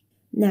knowledge.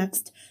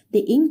 Next,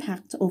 the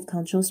impact of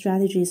control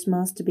strategies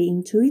must be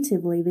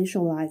intuitively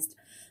visualized.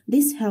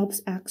 This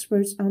helps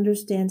experts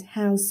understand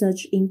how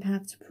such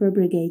impact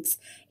propagates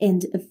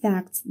and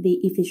affects the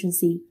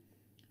efficiency.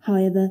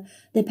 However,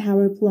 the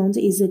power plant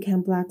is a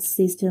complex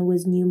system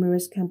with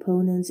numerous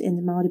components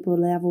and multiple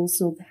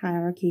levels of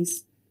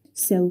hierarchies.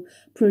 So,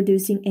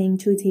 producing an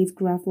intuitive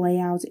graph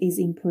layout is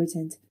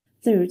important.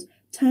 Third,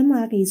 time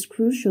lag is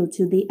crucial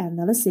to the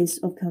analysis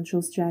of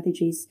control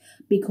strategies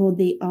because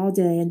the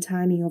order and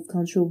timing of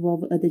control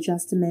valve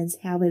adjustments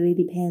heavily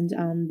depend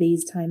on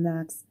these time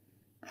lags.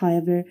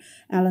 However,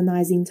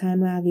 analyzing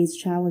time lag is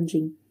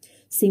challenging,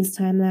 since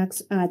time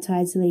lags are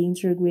tightly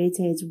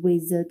integrated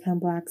with the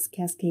complex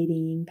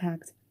cascading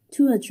impact.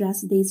 To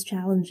address these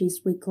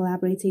challenges, we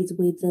collaborated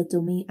with the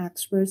domain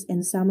experts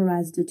and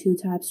summarized the two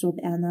types of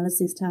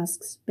analysis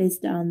tasks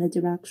based on the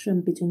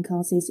direction between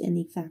causes and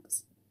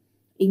effects.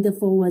 In the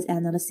forward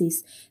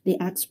analysis, the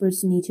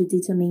experts need to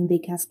determine the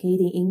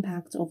cascading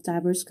impact of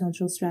diverse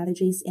control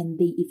strategies and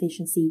the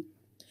efficiency.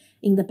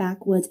 In the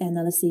backward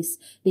analysis,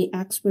 the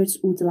experts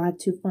would like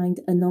to find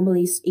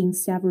anomalies in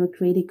several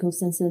critical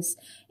sensors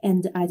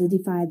and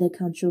identify the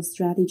control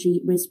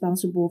strategy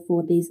responsible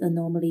for these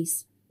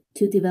anomalies.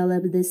 To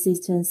develop the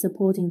system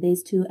supporting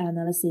these two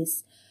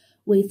analyses,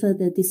 we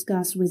further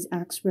discuss with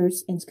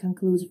experts and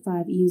conclude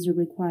 5 user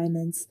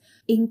requirements.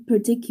 In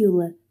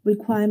particular,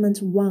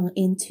 requirement 1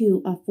 and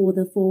 2 are for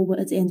the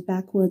forward and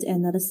backward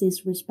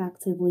analysis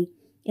respectively,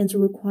 and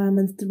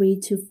requirement 3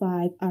 to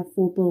 5 are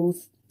for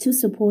both. To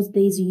support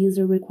these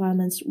user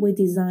requirements, we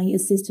design a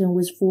system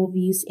with 4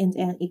 views and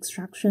an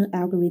extraction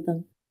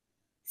algorithm.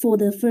 For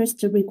the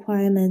first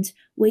requirement,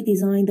 we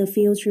design the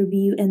filter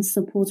view and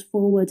support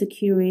forward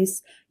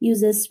queries.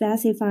 Users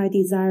specify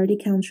desired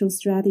control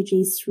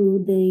strategies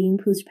through the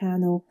input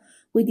panel.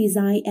 We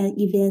design an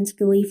event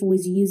glyph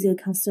with user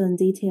concern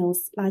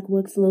details like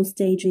workflow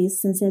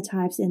stages, sensor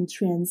types, and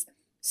trends,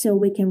 so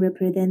we can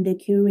represent the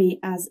query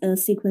as a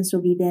sequence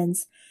of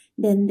events.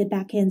 Then the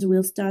backend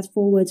will start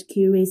forward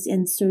queries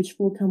and search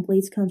for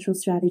complete control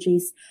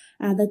strategies.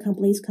 As the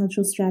complete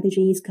control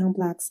strategy is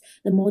complex,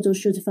 the model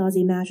should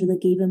fuzzy match the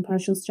given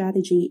partial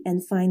strategy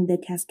and find the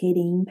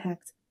cascading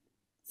impact.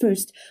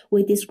 First,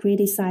 we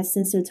discretize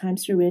sensor time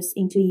series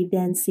into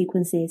event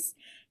sequences.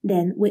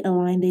 Then, we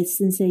align the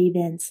sensor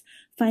events.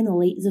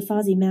 Finally, the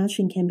fuzzy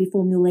matching can be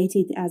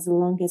formulated as the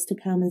longest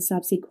common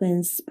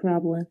subsequence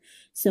problem,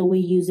 so we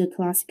use a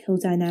classical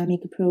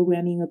dynamic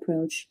programming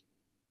approach.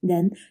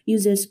 Then,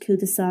 users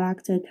could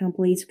select a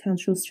complete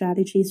control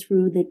strategy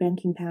through the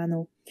ranking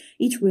panel.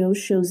 Each row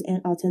shows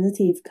an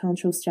alternative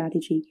control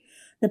strategy.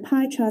 The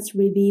pie chart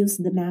reveals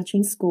the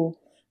matching score.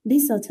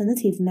 This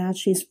alternative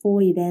matches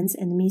 4 events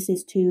and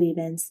misses 2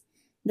 events.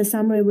 The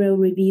summary row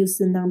reveals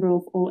the number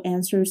of all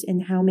answers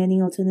and how many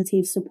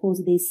alternatives support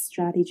this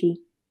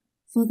strategy.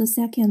 For the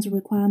second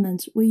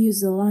requirement, we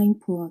use a line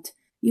plot.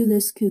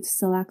 Users could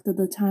select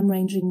the time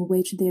range in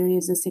which there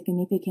is a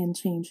significant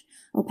change.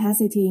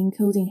 Opacity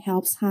encoding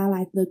helps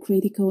highlight the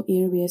critical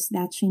areas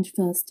that change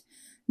first.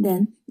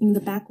 Then, in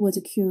the backward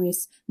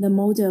queries, the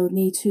model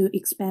needs to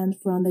expand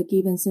from the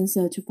given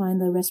sensor to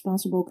find the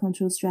responsible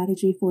control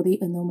strategy for the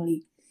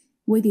anomaly.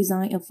 We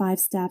designed a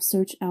 5-step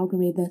search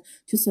algorithm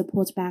to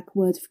support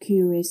backward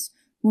queries.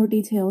 More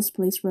details,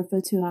 please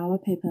refer to our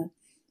paper.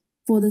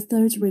 For the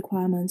third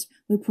requirement,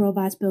 we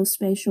provide both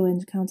spatial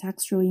and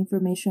contextual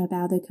information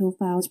about the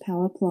co-filed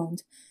power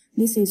plant.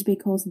 This is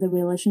because the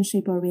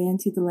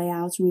relationship-oriented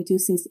layout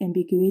reduces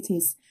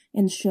ambiguities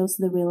and shows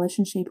the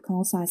relationship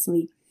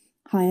concisely.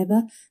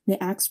 However,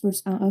 the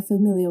experts are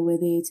unfamiliar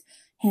with it.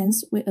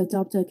 Hence, we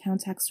adopt a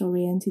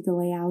context-oriented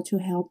layout to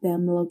help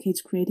them locate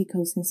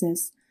critical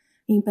sensors.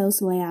 In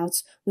both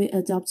layouts, we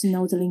adopt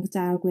node link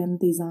diagram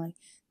design.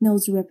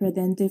 Nodes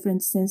represent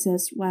different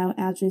sensors, while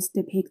edges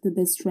depict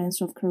the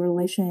strengths of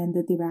correlation and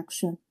the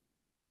direction.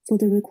 For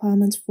the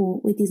requirement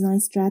 4, we design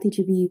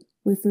strategy view.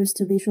 We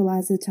first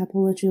visualize the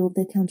topology of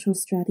the control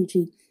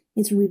strategy.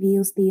 It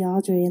reveals the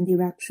order and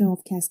direction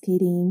of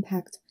cascading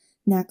impact.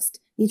 Next,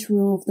 each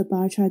row of the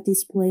bar chart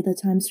displays the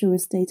time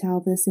series data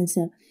of the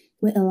sensor.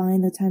 We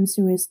align the time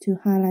series to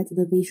highlight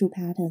the visual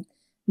pattern.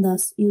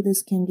 Thus,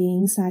 users can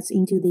gain insights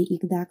into the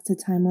exact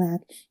time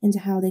lag and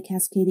how the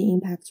cascading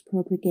impact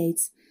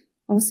propagates.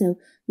 Also,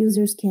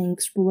 users can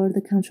explore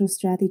the control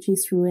strategy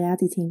through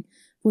editing.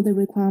 For the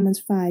requirement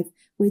 5,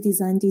 we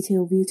design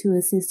detailed view to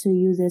assist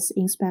users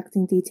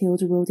inspecting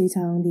detailed raw data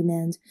on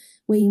demand.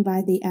 We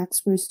invite the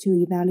experts to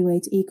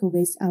evaluate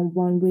EcoVis on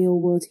one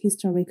real-world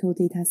historical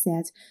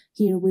dataset.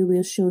 Here we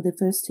will show the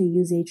first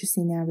usage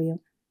scenario.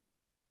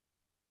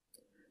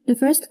 The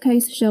first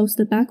case shows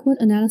the backward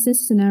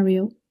analysis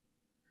scenario.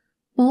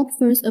 Bob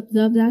first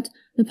observed that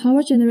the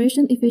power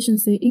generation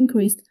efficiency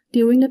increased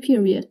during the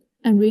period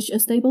and reached a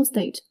stable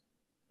state.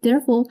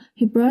 Therefore,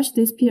 he brushed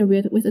this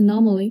period with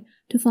anomaly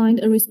to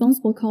find a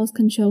responsible cause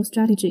control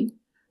strategy.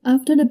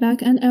 After the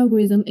back-end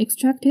algorithm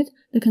extracted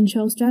the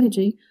control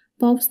strategy,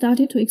 Bob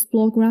started to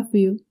explore graph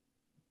view.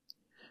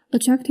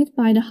 Attracted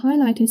by the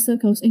highlighted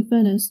circles in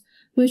furnace,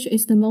 which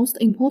is the most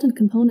important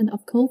component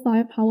of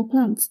coal-fired power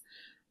plants,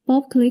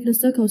 Bob clicked the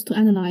circles to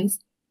analyze.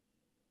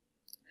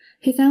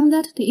 He found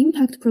that the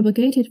impact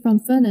propagated from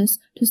furnace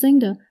to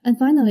cinder and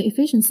finally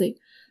efficiency.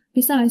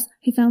 Besides,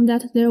 he found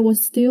that there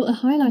was still a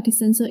highlighted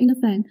sensor in the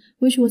fan,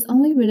 which was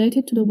only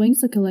related to the wing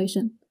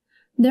circulation.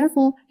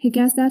 Therefore, he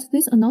guessed that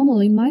this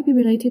anomaly might be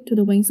related to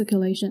the wing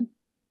circulation.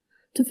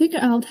 To figure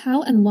out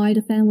how and why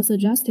the fan was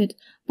adjusted,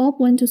 Bob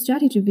went to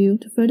Strategy View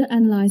to further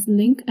analyze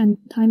link and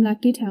time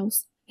lag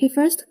details. He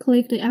first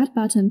clicked the Add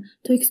button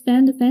to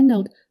expand the fan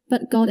node,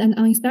 but got an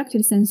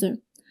unexpected sensor.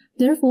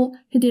 Therefore,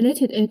 he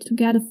deleted it to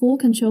get a full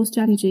control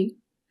strategy.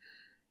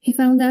 He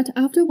found that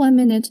after 1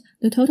 minute,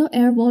 the total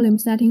air volume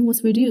setting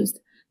was reduced.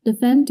 The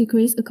fan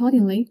decreased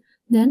accordingly.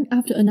 Then,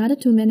 after another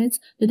 2 minutes,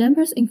 the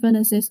dampers in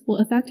furnaces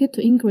were affected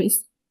to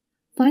increase.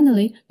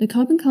 Finally, the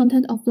carbon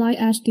content of fly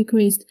ash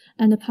decreased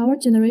and the power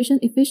generation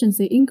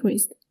efficiency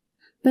increased.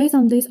 Based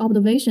on these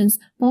observations,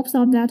 Bob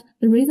thought that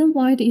the reason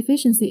why the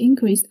efficiency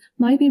increased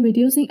might be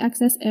reducing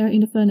excess air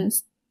in the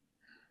furnace.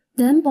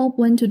 Then Bob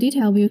went to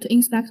Detail View to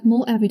inspect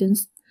more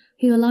evidence.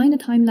 He aligned the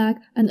time lag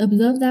and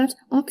observed that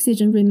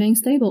oxygen remained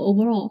stable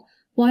overall,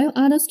 while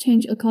others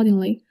changed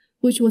accordingly,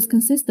 which was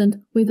consistent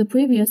with the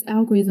previous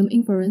algorithm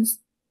inference.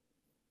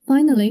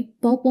 Finally,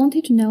 Bob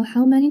wanted to know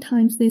how many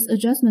times this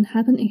adjustment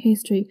happened in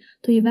history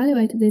to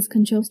evaluate this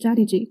control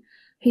strategy.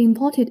 He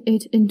imported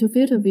it into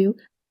Filter View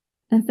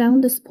and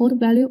found the support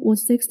value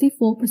was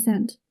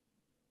 64%.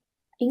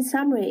 In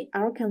summary,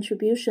 our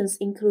contributions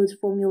include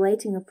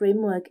formulating a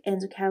framework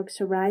and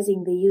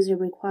characterizing the user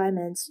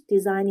requirements,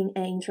 designing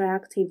an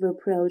interactive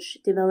approach,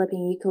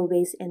 developing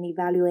EcoVis, and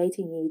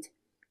evaluating it.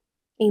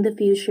 In the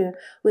future,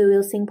 we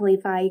will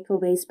simplify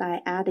EcoVis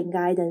by adding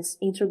guidance,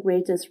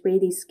 integrate the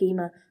 3D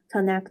schema,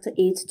 connect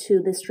it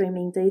to the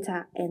streaming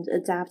data, and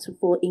adapt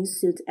for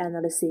in-suit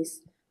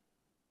analysis.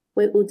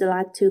 We would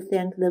like to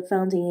thank the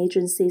funding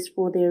agencies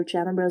for their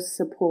generous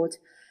support.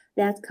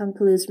 That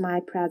concludes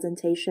my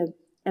presentation.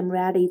 I'm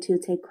ready to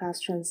take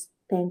questions.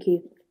 Thank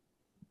you.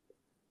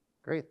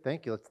 Great,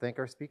 thank you. Let's thank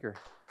our speaker.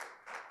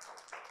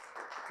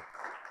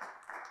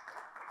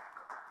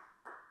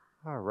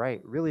 All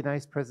right, really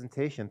nice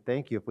presentation.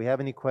 Thank you. If we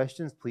have any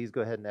questions, please go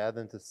ahead and add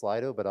them to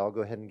Slido, but I'll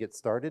go ahead and get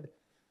started.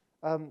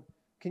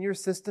 Can your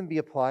system be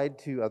applied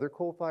to other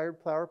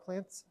coal-fired power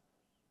plants?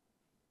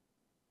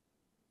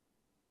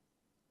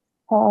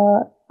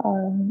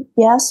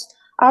 Yes.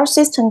 Our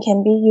system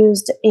can be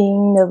used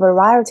in a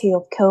variety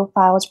of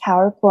coal-fired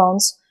power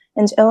plants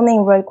and only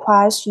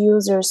requires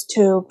users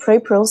to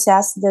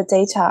pre-process the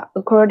data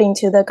according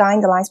to the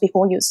guidelines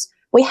before use.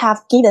 We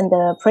have given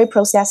the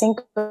pre-processing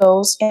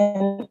goals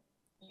and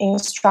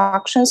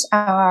instructions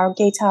on our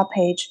GitHub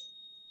page.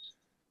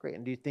 Great,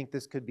 and do you think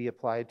this could be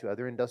applied to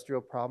other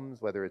industrial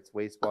problems, whether it's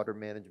wastewater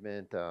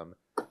management,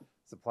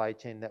 supply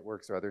chain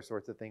networks, or other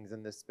sorts of things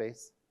in this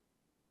space?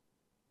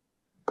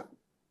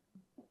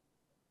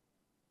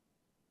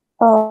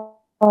 I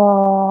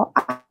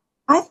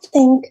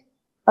think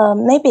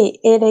maybe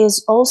it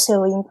is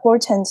also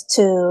important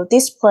to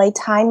display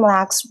time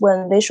lags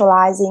when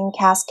visualizing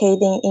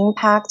cascading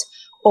impact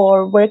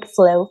or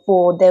workflow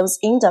for those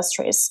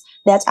industries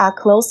that are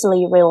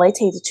closely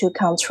related to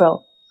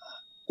control.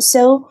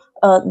 So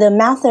the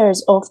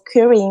methods of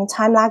querying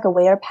time lag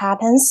aware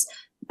patterns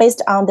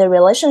based on the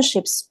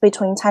relationships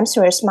between time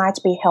series might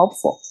be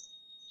helpful.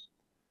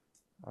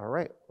 All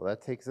right, well,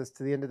 that takes us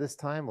to the end of this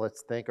time.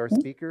 Let's thank our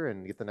speaker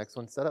and get the next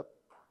one set up.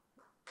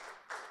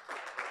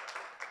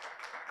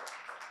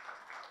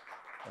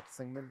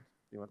 Singman, do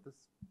you want this?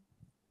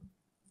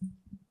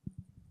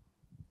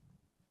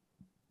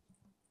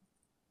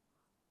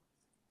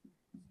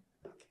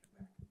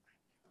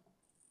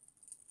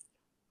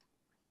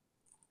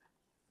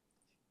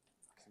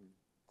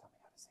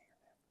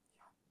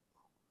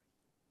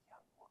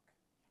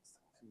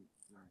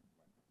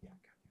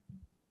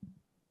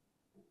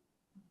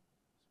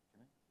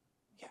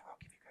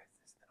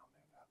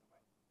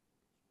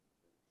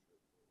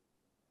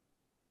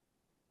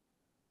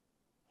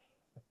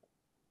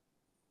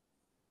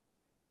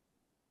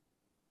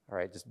 All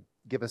right, just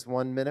give us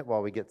 1 minute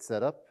while we get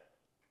set up.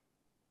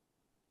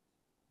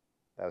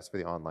 That was for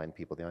the online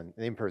people. The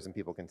in-person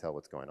people can tell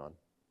what's going on.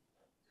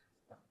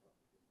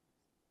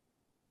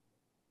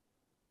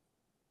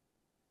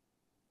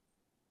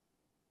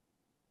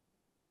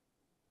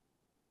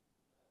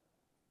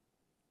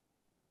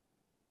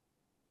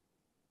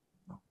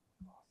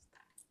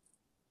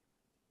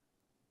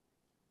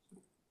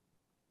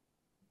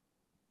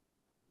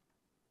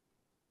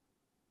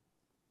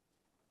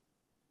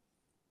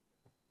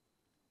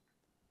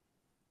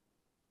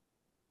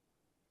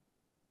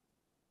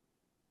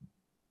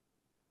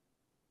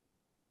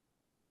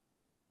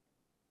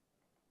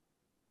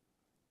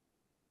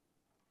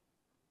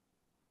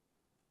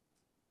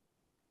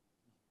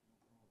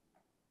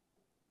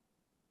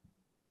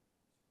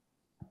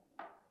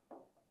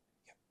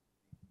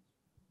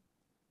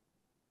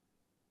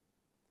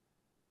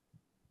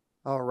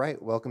 All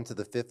right, welcome to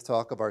the fifth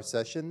talk of our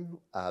session.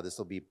 This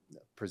will be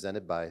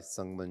presented by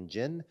Sungmun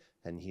Jin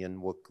and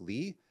Hyun-Wook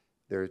Lee.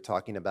 They're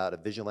talking about a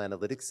visual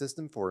analytics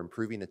system for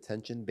improving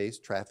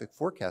attention-based traffic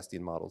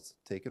forecasting models.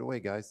 Take it away,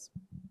 guys.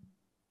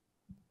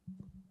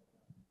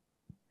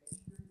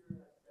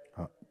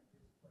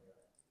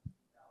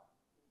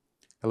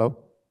 Hello?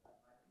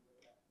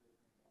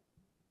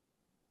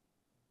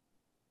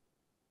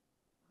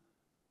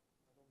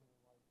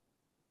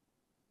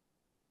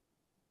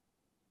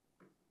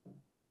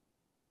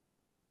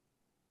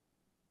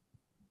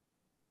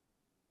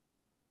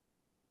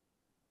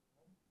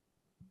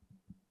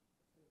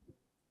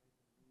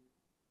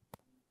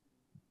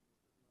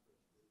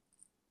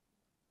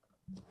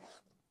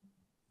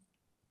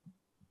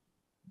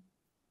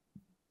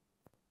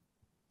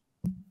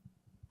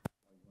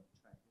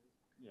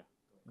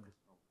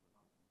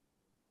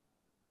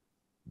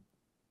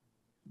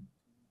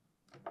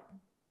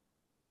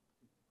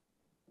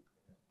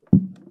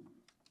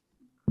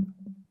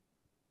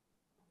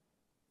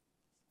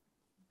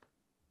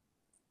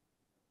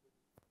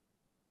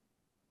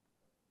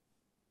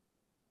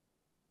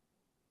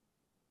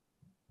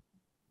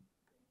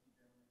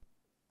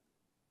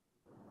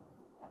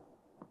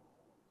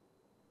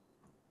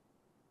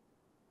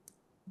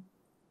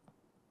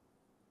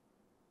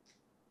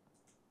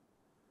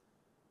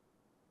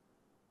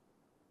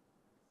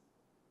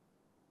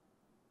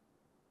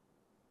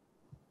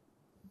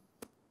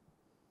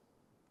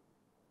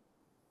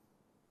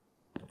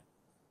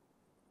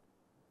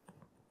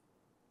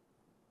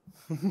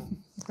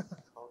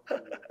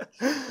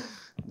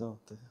 No,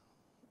 we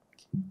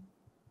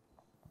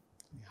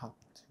have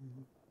to.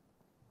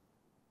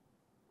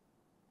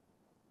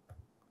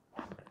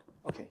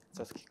 Okay,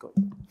 just keep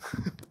going.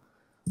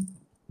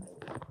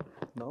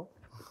 No?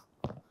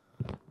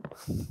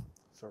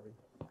 Sorry.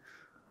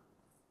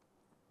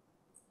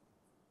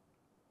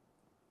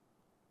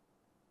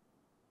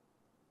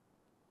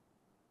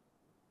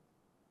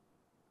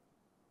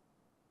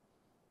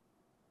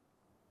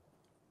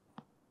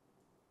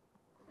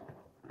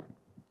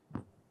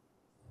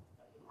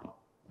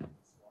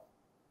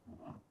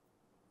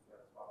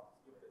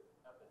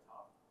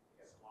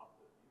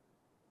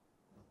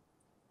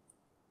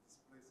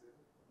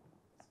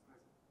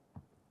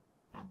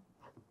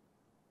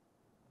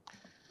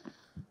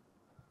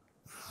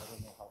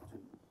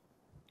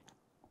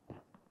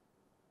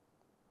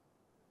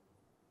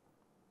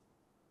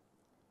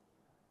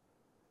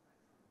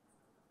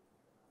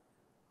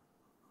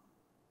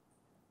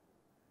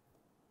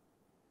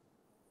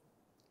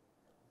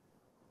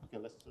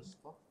 Okay, let's just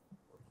stop.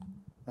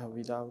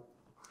 Without,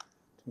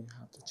 you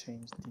have to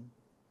change the.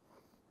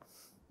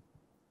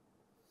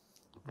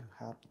 You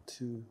have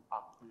to.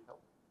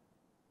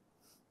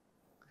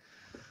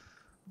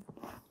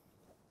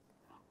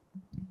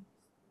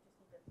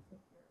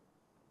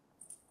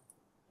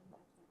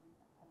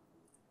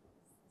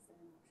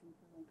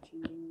 Which is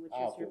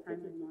your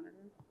primary monitor?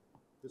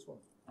 This one.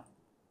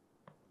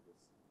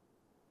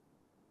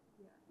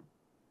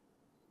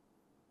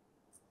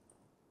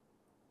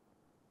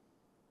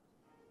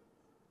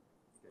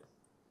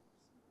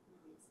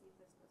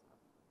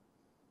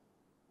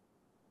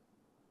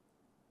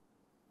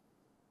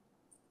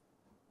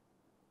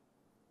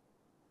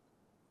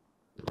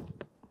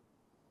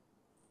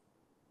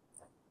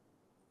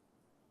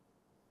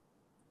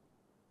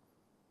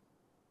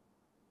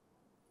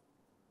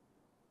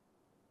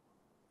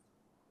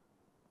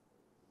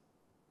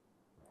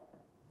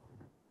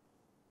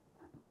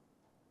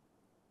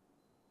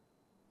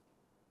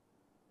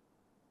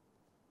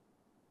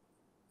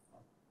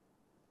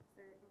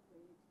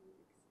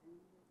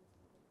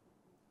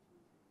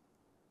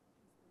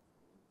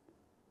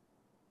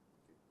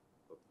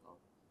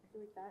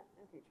 feel like that.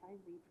 Okay, try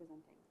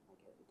re-presenting. Like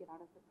get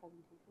out of the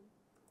presentation.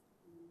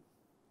 And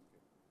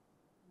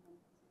then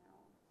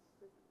now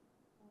present.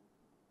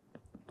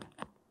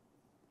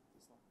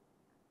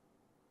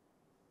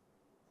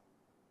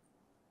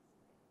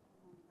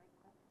 And then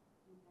right click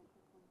and then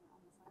click when you're on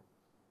the side.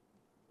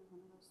 There's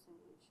one of those say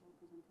show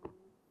presenting or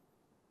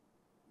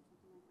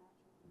something like that.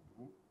 Show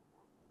presenting.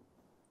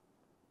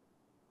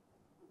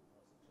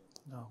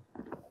 No.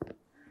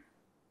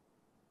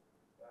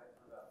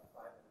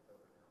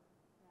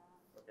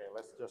 Okay,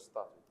 let's just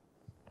start.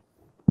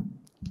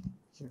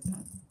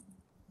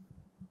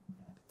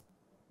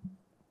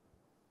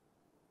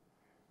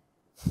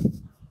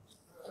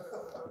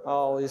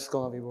 Oh, it's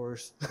gonna be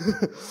worse.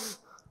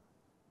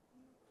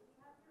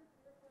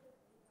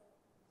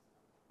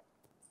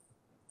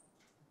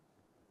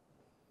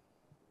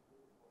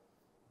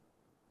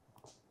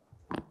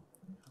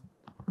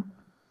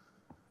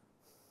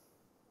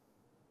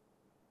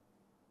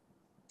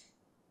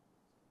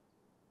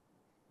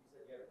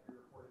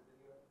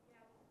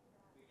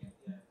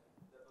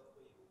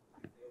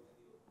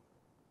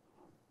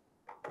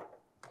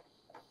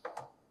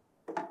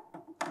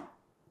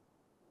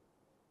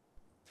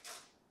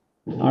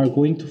 Are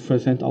going to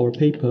present our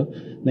paper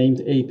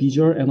named A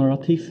Visual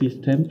Analytic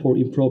System for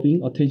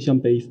Improving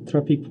Attention-Based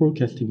Traffic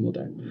Forecasting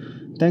Model.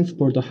 Thanks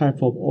for the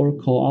help of all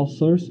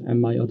co-authors and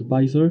my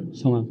advisor,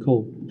 Sung-Han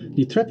Ko.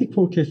 The traffic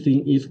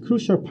forecasting is a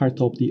crucial part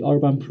of the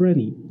urban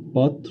planning,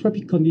 but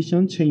traffic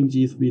condition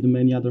changes with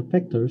many other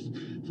factors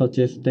such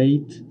as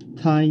date,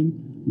 time,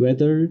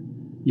 weather,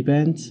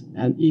 events,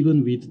 and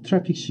even with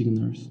traffic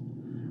signals.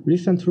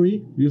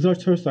 Recently,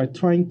 researchers are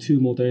trying to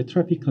model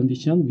traffic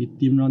condition with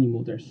deep learning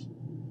models.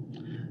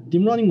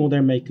 Deep learning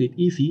models make it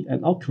easy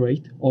and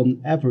accurate on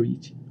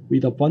average.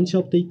 With a bunch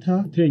of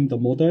data, train the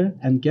model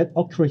and get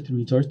accurate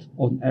results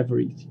on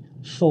average.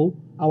 So,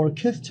 our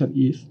question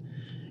is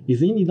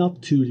it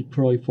enough to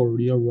deploy for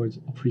real-world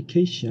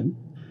application?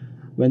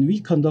 When we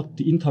conduct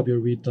the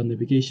interview with the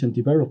navigation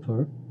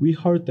developer, we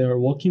heard their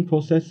working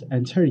process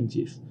and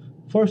challenges.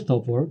 First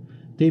of all,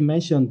 they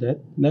mentioned that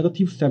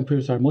negative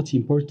samples are much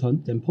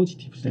important than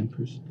positive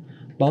samples.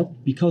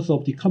 But because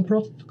of the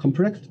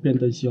complex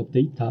dependency of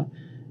data,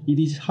 it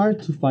is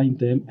hard to find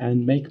them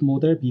and make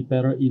model be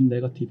better in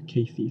negative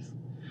cases.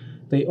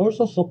 They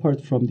also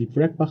suffered from the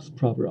black box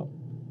problem.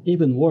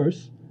 Even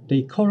worse,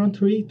 they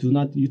currently do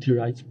not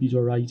utilize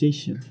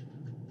visualization.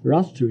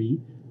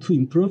 Lastly, to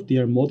improve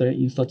their model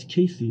in such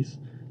cases,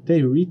 they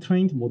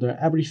retrained model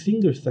every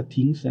single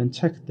settings and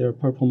checked their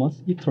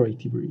performance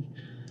iteratively.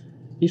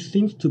 It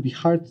seems to be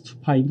hard to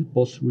find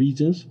both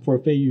reasons for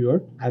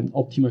failure and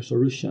optimal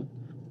solution.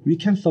 We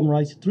can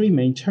summarize three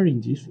main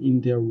challenges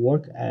in their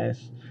work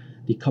as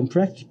the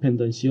complex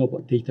dependency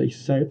of data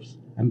itself,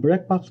 and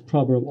black box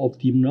problem of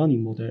deep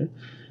learning model,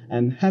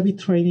 and heavy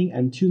training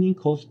and tuning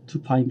costs to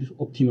find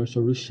optimal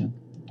solution.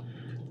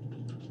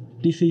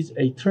 This is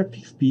a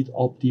traffic speed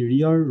of the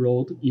real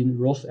road in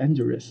Los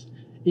Angeles.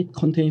 It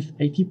contains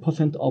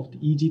 80% of the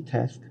easy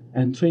task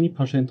and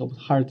 20% of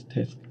hard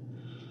task.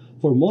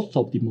 For most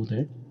of the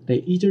model, they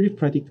easily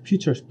predict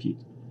future speed,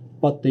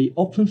 but they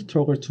often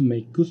struggle to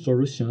make good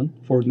solutions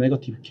for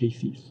negative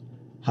cases.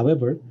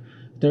 However,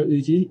 there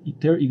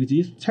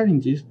exist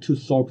challenges to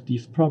solve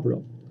this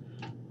problem.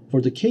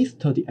 For the case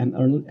study and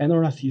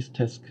analysis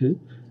task,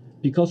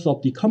 because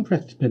of the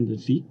complex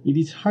dependency, it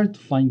is hard to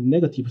find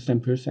negative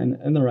samples and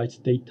analyze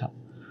data.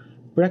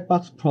 Black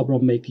box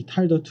problem make it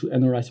harder to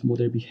analyze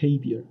model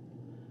behavior.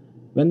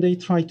 When they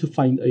try to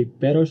find a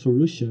better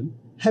solution,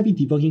 heavy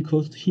debugging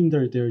costs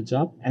hinder their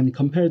job and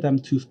compel them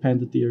to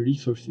spend their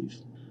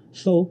resources.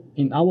 So,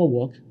 in our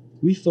work,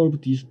 we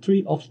solve these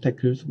three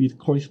obstacles with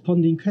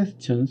corresponding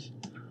questions.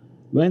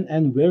 When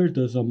and where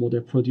does a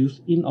model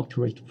produce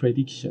inaccurate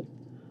prediction?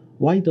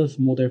 Why does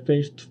model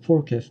fail to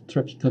forecast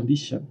traffic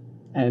condition?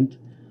 And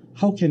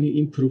how can you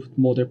improve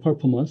model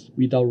performance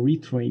without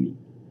retraining?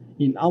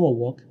 In our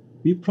work,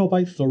 we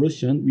provide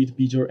solution with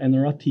visual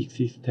analytic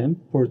system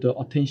for the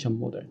attention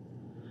model.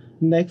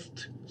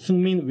 Next,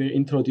 Seung-min will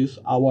introduce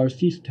our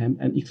system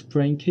and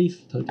explain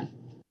case study.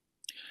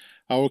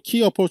 Our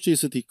key approach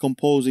is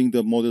decomposing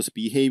the model's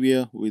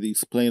behavior with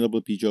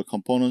explainable visual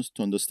components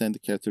to understand the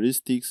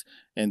characteristics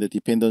and the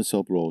dependency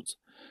of roads.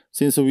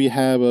 Since we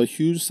have a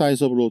huge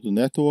size of road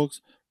networks,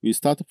 we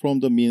start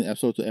from the mean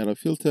absolute error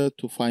filter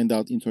to find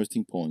out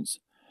interesting points.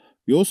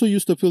 We also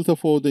use the filter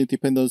for the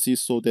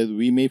dependencies so that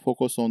we may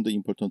focus on the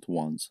important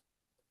ones.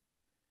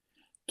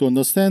 To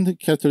understand the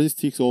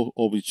characteristics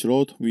of each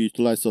road, we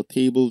utilize a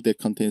table that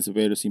contains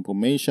various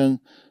information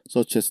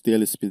such as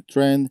daily speed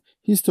trend,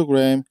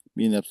 histogram,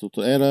 mean absolute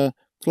error,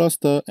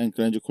 cluster, and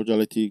grandeur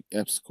causality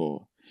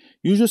F-score.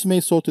 Users may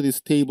sort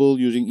this table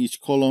using each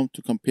column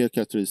to compare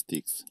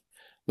characteristics.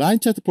 Line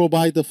chart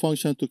provides the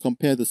function to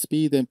compare the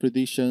speed and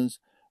predictions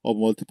of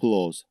multiple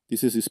roads.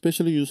 This is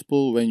especially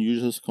useful when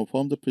users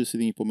confirm the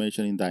preceding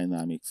information in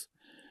dynamics.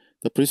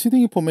 The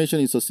preceding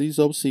information is a series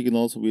of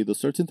signals with a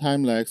certain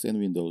time lags and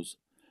windows.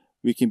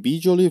 We can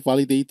visually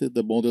validate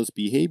the model's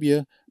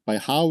behavior by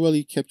how well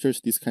it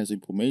captures these kinds of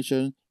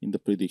information in the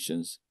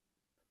predictions.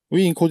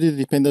 We encoded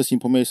the dependency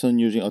information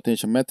using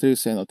attention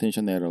metrics and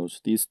attention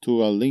arrows. These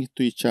two are linked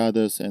to each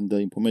other, and the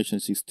information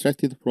is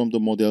extracted from the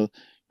model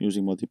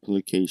using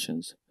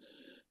multiplications.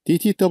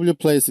 DTW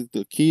plays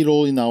the key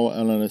role in our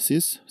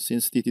analysis,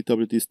 since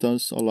DTW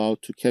distance allows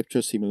to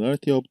capture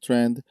similarity of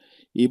trend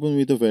even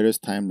with the various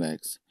time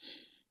lags.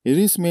 It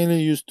is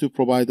mainly used to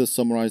provide the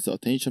summarized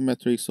attention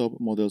metrics of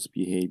model's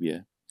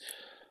behavior.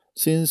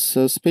 Since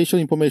spatial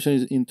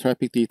information in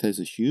traffic data is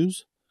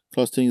huge,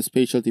 clustering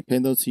spatial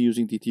dependency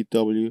using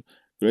DTW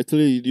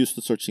greatly reduced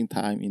the searching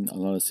time in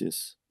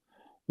analysis.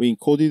 We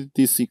encoded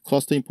this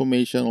cluster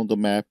information on the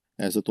map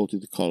as a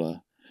dotted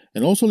color,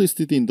 and also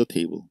listed in the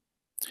table.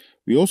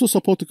 We also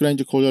support the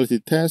Grand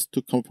correlated test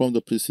to confirm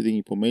the preceding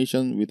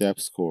information with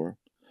F-score.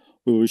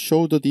 We will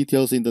show the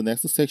details in the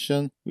next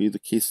section with a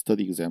case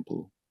study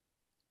example.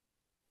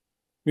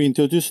 We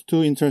introduced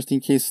two interesting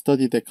case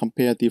studies that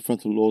compare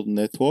different road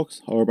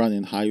networks, urban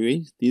and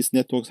highway. These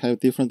networks have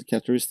different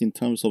characteristics in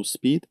terms of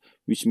speed,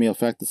 which may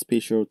affect the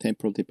spatial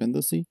temporal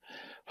dependency.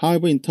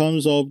 However, in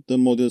terms of the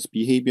model's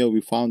behavior,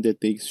 we found that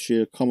they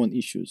share common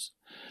issues.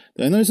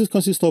 The analysis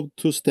consists of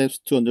two steps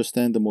to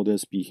understand the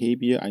model's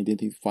behavior,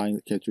 identifying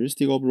the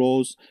characteristic of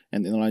roads,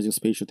 and analyzing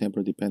spatial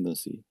temporal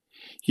dependency.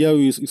 Here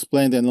we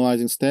explain the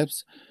analyzing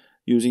steps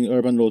using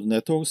urban road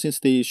networks, since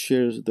they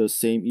share the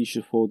same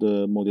issue for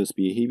the model's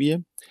behavior.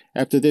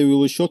 After that, we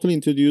will shortly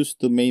introduce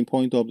the main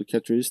point of the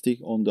characteristic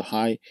on the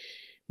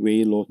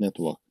highway road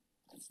network.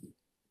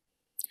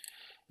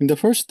 In the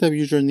first step,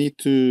 users need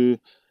to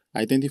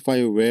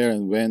identify where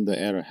and when the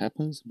error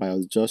happens by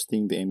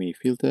adjusting the MA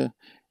filter.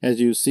 As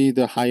you see,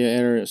 the higher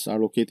errors are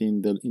located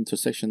in the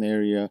intersection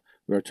area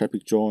where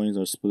traffic joins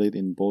are split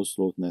in both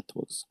road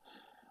networks.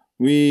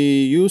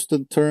 We use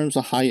the terms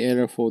high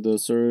error for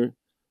the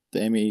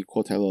MA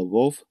quartile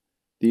above.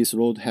 These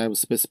roads have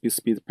specific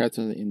speed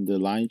pattern in the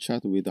line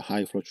chart with the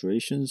high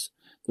fluctuations,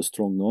 the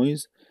strong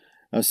noise.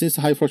 Since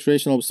high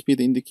fluctuation of speed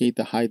indicate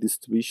the high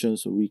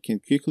distributions, we can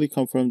quickly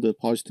confirm the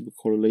positive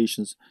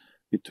correlations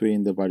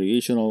between the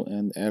variation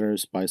and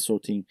errors by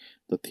sorting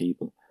the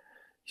table.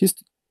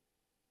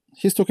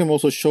 Histogram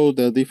also show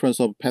the difference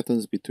of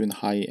patterns between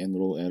high and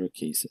low error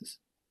cases.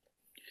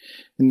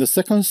 In the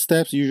second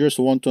step, users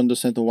want to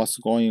understand what's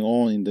going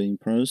on in the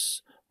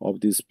inference of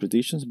these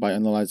predictions by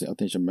analyzing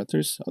attention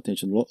metrics,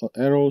 attention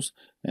arrows,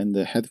 and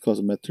the head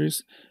cluster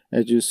metrics.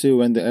 As you see,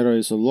 when the error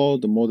is low,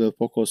 the model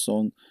focuses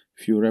on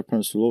few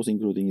reference rows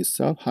including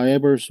itself.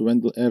 However, when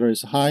the error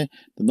is high,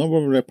 the number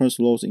of reference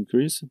rows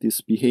increase.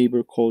 This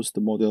behavior causes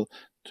the model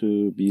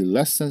to be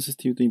less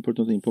sensitive to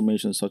important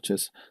information such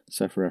as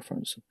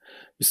self-reference.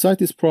 Besides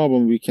this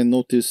problem, we can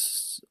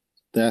notice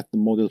that the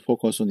model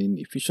focuses on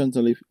inefficient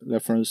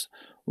reference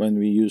when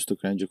we use the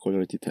Grand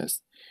correlated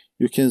test.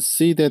 You can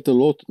see that the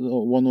load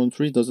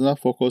 113 does not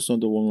focus on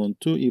the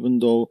 112, even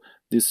though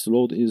this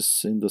load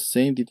is in the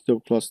same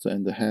DTW cluster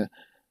and the head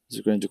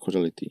is Grand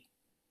correlated.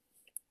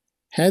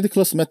 Head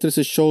cluster matrix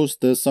shows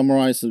the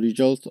summarized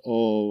result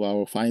of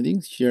our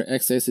findings. Here,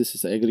 x-axis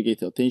is the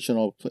aggregate attention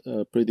of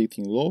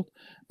predicting load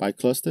by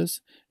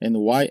clusters, and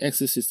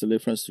y-axis is the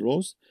reference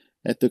rows.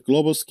 At the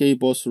global scale,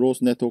 both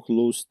rows network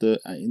lose the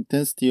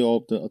intensity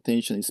of the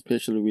attention,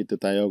 especially with the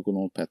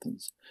diagonal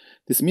patterns.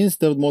 This means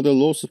the model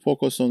loses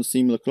focus on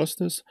similar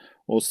clusters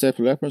or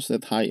self-reference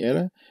at high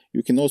error.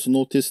 You can also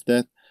notice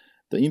that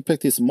the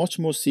impact is much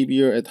more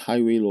severe at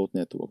highway road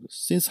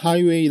networks, since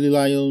highway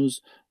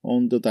relies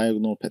on the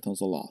diagonal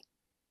patterns a lot.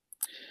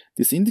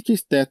 This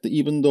indicates that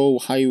even though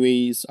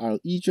highways are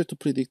easier to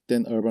predict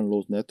than urban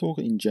road network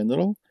in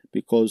general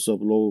because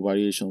of low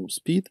variation of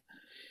speed,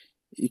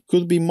 it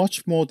could be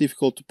much more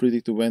difficult to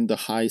predict when the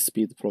high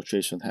speed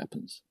fluctuation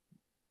happens.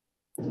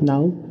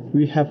 Now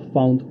we have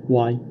found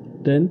why.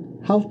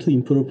 Then, how to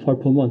improve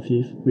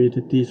performances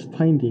with these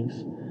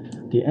findings?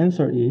 The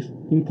answer is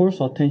impulse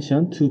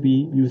attention to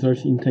be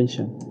user's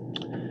intention.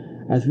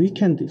 As we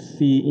can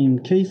see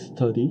in case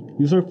study,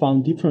 user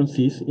found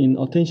differences in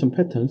attention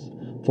patterns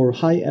for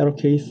high error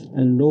case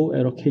and low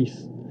error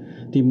case.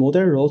 The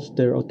model lost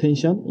their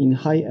attention in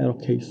high error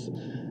case.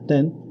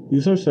 Then,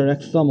 user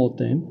selects some of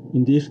them,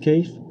 in this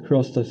case,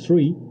 cluster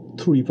 3,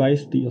 to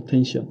revise the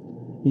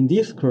attention. In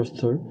this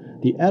cluster,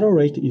 the error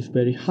rate is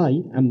very high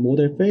and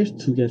model fails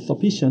to get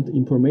sufficient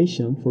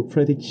information for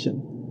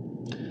prediction.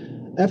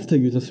 After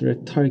user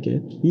select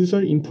target,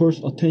 user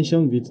impulse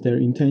attention with their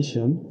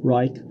intention,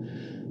 like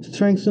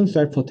strengthen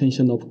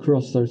self-attention of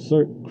cluster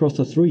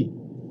 3.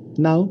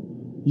 Now,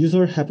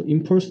 user have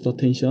impulsed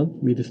attention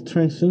with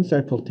strengthen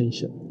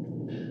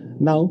self-attention.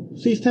 Now,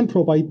 system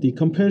provide the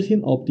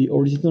comparison of the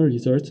original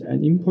results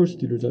and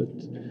impulsed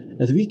results.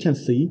 As we can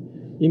see,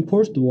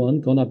 impulsed one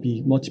gonna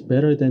be much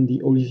better than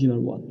the original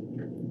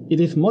one.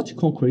 It is much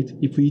concrete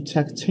if we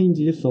check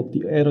changes of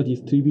the error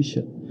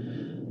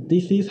distribution.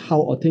 This is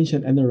how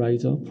attention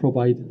analyzer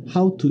provide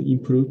how to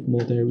improve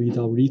model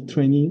without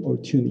retraining or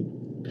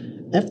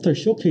tuning. After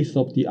showcase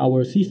of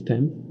our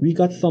system, we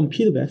got some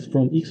feedbacks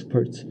from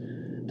experts.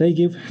 They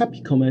give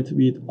happy comments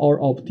with all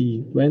of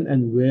the when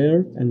and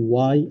where and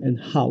why and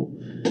how.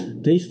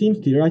 They seem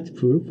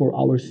delightful for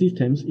our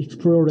system's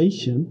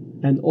exploration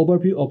and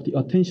overview of the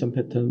attention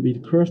pattern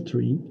with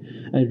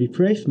clustering and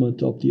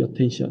replacement of the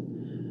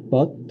attention,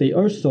 but they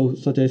also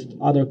suggest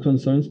other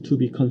concerns to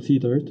be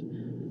considered,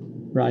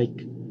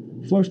 like,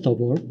 first of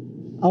all,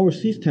 our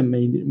system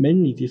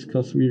mainly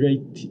discuss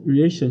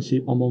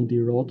relationship among the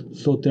rod,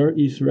 so there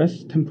is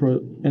less temporal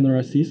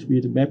analysis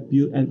with map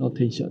view and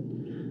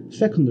attention.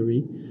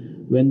 Secondly,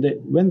 when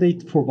they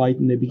provide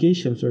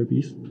navigation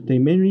service, they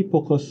mainly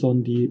focus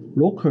on the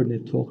local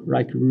network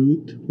like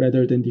route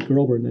rather than the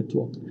global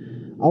network.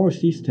 Our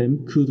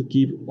system could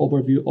give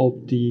overview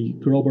of the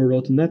global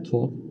road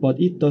network, but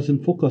it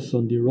doesn't focus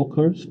on the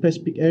local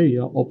specific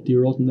area of the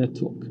road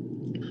network.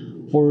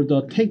 For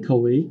the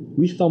takeaway,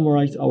 we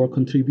summarize our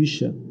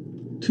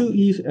contribution. To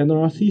ease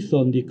analysis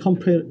on the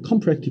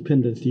complex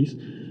dependencies,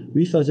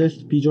 we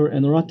suggest visual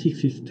analytic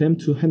system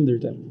to handle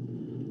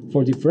them.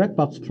 For the black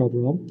box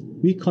problem,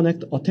 we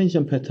connect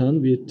attention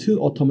pattern with two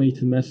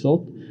automated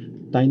methods,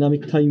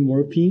 dynamic time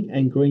warping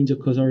and Granger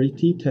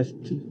causality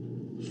test.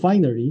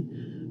 Finally,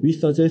 we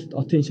suggest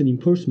attention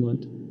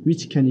enforcement,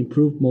 which can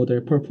improve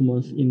model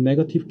performance in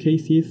negative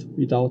cases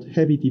without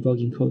heavy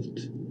debugging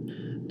costs.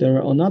 There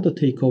are another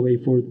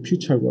takeaway for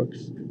future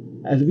works.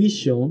 As we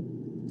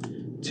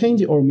shown,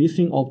 change or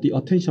missing of the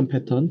attention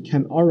pattern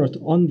can alert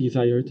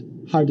undesired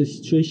hard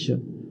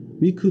situation.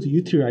 We could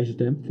utilize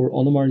them for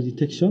anomaly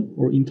detection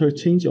or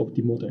interchange of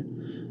the model.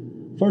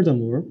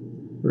 Furthermore,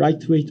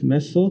 lightweight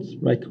methods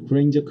like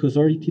Granger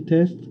causality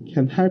test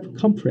can help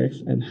complex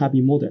and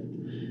heavy model.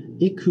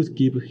 It could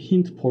give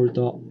hint for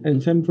the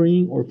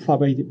ensembling or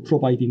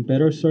providing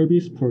better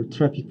service for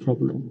traffic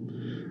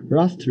problem.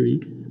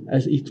 Lastly,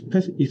 as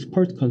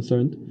expert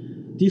concerned,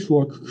 this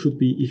work could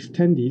be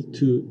extended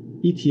to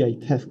ETI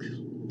tasks.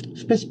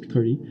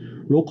 Specifically,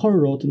 local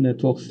road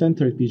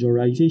network-centered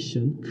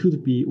visualization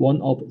could be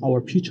one of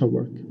our future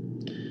work.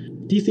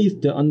 This is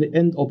the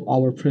end of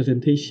our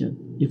presentation.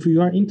 If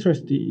you are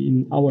interested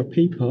in our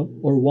paper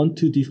or want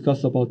to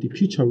discuss about the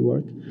future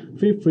work,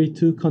 feel free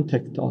to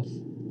contact us.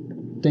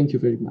 Thank you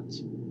very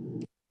much.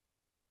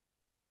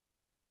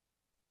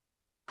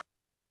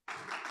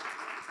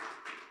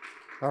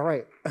 All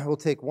right, we'll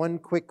take one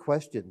quick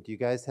question. Do you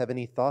guys have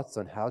any thoughts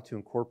on how to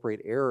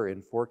incorporate error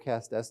in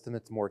forecast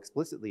estimates more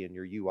explicitly in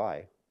your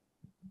UI?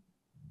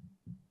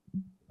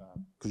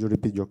 Could you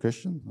repeat your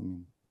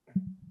question?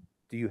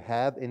 Do you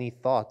have any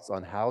thoughts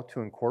on how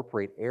to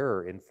incorporate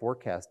error in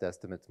forecast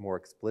estimates more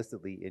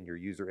explicitly in your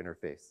user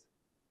interface?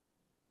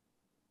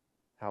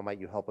 How might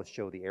you help us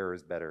show the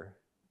errors better?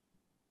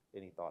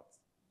 Any thoughts?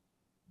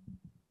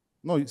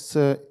 No, it's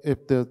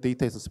if the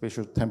data is a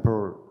spatial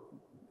temporal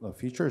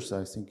features,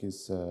 I think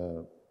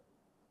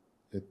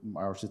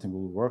our system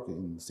will work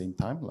in the same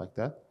time like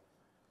that.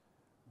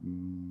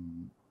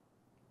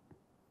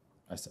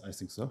 I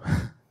think so.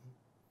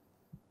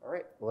 All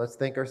right, well, let's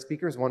thank our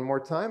speakers one more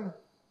time.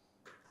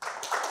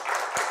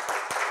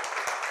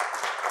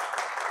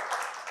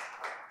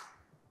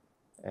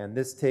 And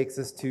this takes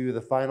us to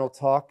the final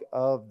talk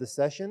of the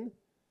session.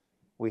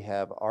 We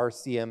have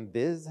RCM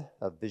VIS,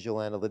 a visual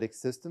analytics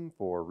system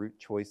for route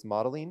choice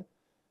modeling.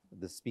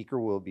 The speaker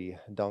will be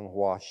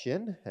Donghua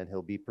Shin, and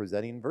he'll be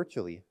presenting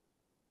virtually.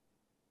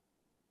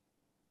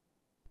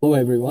 Hello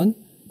everyone,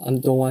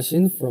 I'm Donghua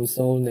Shin from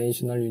Seoul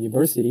National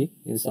University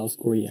in South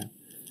Korea.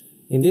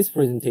 In this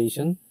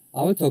presentation,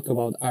 I will talk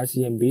about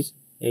RCM VIS,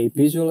 a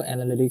visual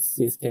analytics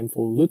system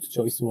for route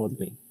choice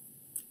modeling.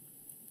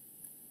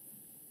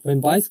 When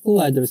bicycle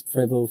riders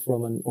travel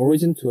from an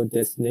origin to a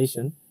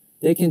destination,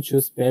 they can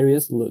choose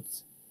various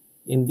routes.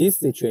 In this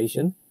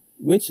situation,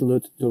 which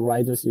route do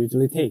riders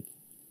usually take?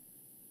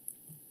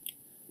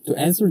 To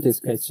answer this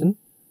question,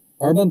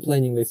 urban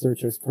planning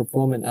researchers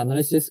perform an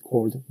analysis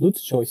called route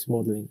choice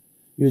modeling,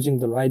 using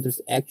the rider's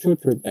actual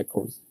trip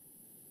records.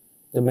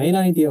 The main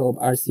idea of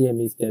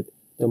RCM is that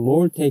the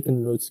more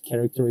taken route's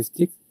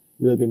characteristics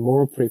will be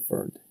more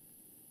preferred.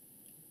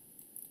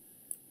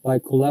 By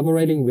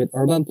collaborating with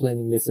urban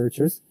planning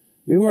researchers,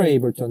 we were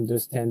able to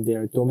understand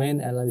their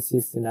domain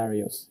analysis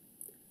scenarios.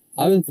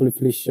 I will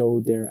briefly show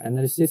their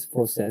analysis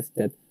process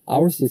that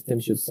our system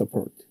should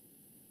support.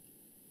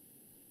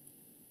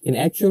 In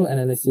actual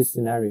analysis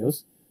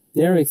scenarios,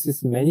 there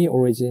exist many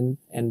origins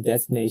and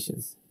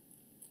destinations,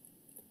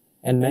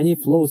 and many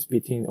flows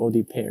between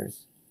OD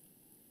pairs.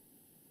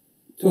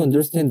 To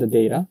understand the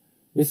data,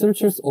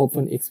 researchers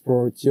often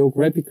explore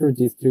geographical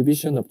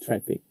distribution of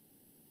traffic.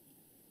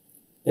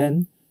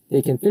 Then,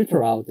 they can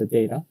filter out the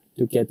data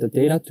to get the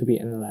data to be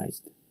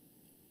analyzed.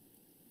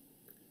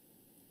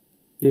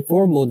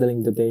 Before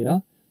modeling the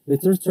data,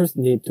 researchers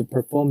need to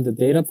perform the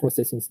data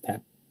processing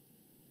step.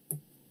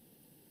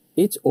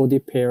 Each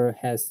OD pair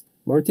has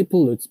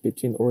multiple routes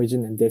between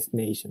origin and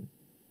destination,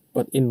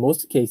 but in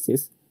most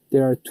cases,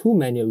 there are too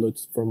many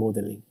routes for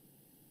modeling.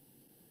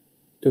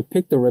 To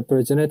pick the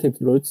representative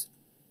routes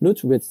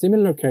with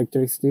similar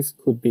characteristics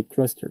could be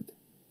clustered.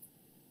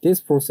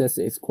 This process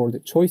is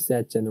called choice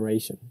set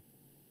generation.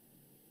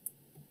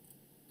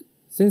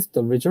 Since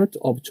the result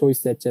of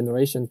choice set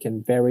generation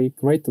can vary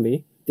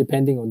greatly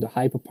depending on the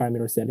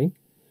hyperparameter setting,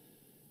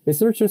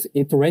 researchers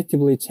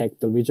iteratively check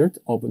the result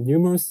of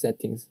numerous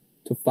settings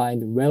to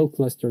find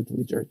well-clustered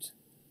results.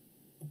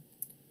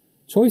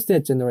 Choice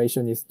set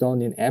generation is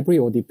done in every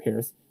OD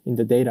pairs in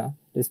the data,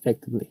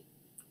 respectively.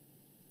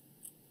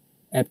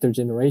 After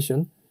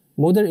generation,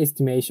 model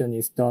estimation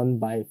is done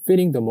by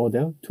fitting the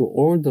model to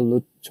all the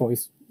root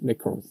choice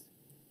records.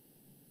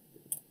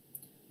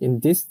 In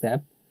this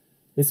step,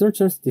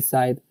 researchers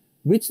decide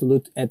which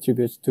root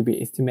attributes to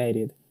be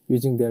estimated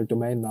using their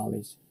domain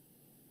knowledge.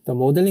 The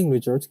modeling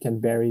results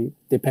can vary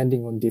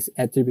depending on this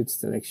attribute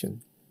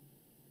selection.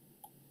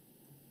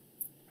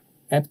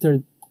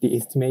 After the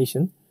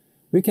estimation,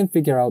 we can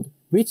figure out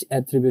which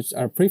attributes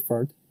are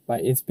preferred by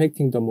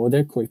inspecting the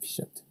model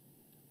coefficient.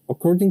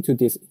 According to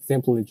this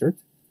example result,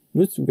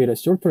 roots with a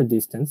shorter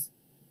distance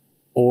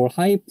or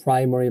high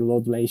primary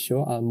load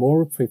ratio are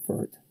more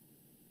preferred.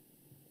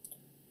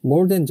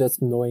 More than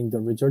just knowing the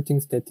resulting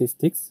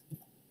statistics,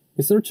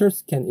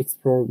 researchers can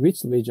explore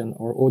which region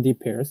or OD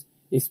pairs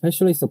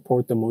especially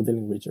support the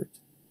modeling result.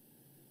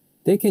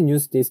 They can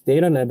use this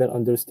data level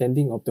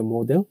understanding of the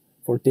model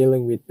for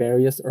dealing with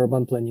various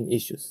urban planning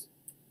issues.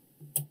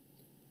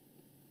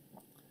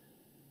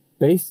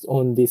 Based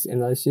on this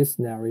analysis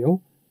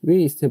scenario,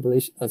 we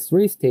establish a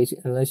three-stage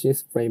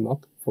analysis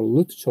framework for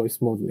root choice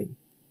modeling.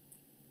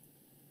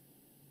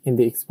 In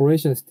the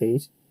exploration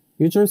stage,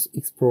 users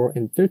explore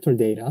and filter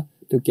data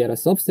to get a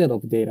subset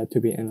of data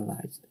to be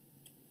analyzed.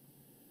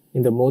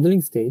 In the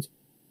modeling stage,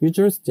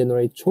 users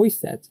generate choice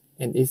sets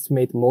and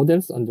estimate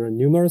models under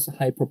numerous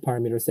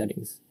hyperparameter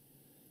settings.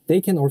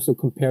 They can also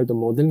compare the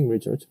modeling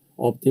results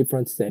of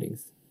different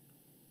settings.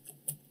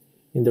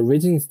 In the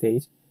reasoning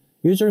stage,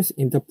 users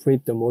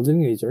interpret the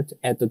modeling results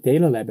at the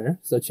data level,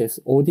 such as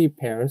OD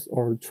pairs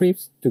or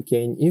trips, to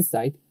gain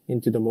insight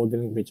into the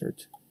modeling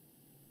result.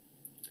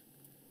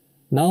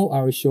 Now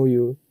I will show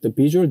you the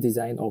visual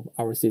design of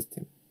our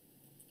system.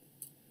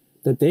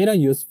 The data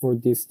used for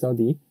this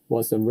study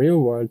was a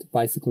real-world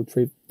bicycle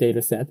trip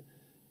dataset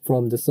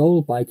from the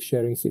Seoul bike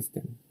sharing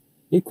system.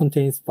 It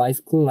contains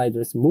bicycle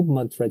riders'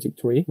 movement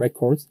trajectory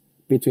records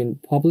between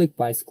public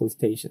bicycle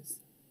stations.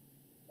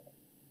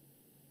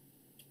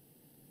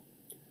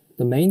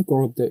 The main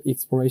goal of the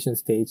exploration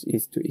stage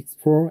is to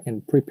explore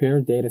and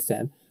prepare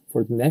dataset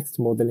for the next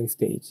modeling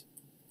stage.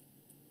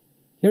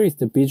 Here is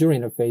the visual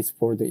interface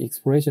for the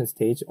exploration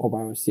stage of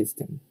our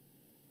system.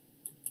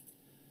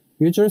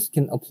 Users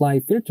can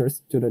apply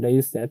filters to the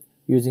dataset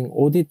using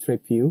OD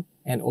trip view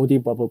and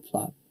OD bubble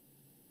plot.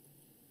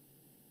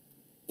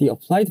 The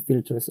applied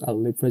filters are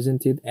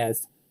represented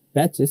as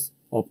batches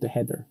of the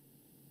header.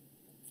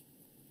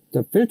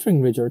 The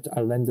filtering results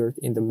are rendered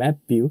in the map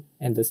view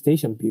and the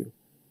station view.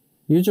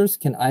 Users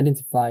can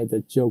identify the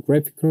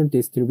geographical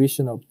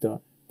distribution of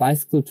the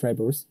bicycle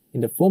travelers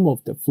in the form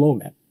of the flow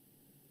map.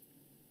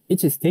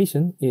 Each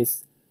station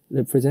is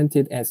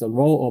represented as a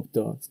row of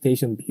the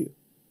station view.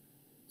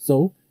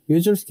 So,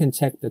 users can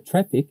check the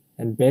traffic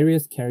and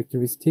various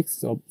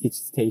characteristics of each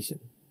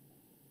station.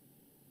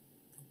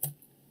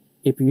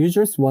 If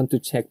users want to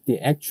check the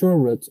actual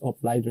route of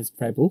riders'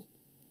 travel,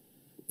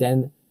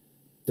 then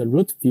the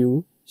route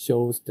view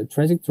shows the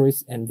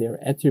trajectories and their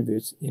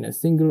attributes in a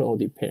single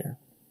OD pair.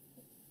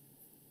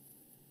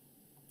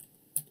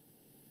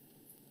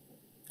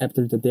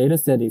 After the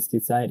dataset is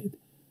decided,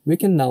 we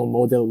can now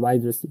model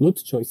riders'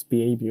 route choice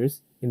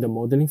behaviors in the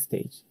modeling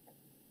stage.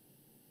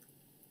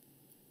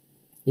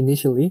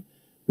 Initially,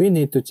 we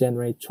need to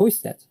generate choice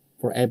sets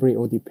for every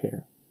OD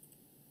pair.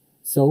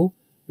 So,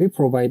 we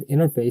provide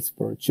interface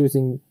for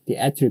choosing the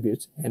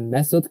attributes and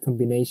method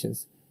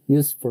combinations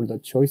used for the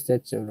choice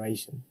set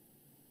generation.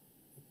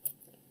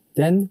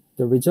 Then,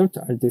 the results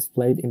are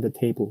displayed in the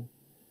table.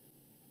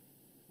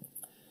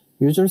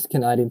 Users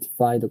can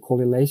identify the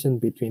correlation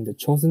between the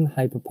chosen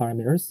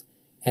hyperparameters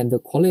and the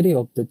quality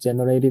of the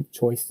generated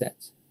choice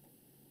sets.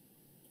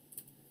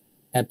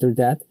 After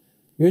that,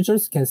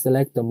 users can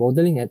select the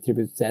modeling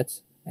attribute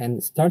sets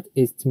and start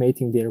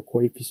estimating their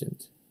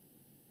coefficient.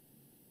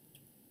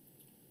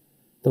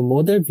 The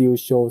model view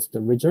shows the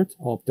result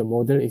of the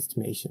model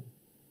estimation.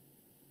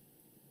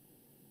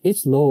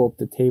 Each row of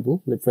the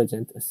table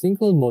represents a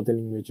single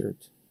modeling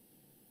result.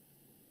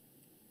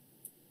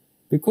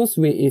 Because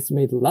we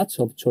estimate lots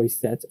of choice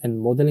sets and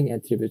modeling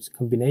attributes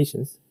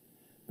combinations,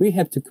 we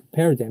have to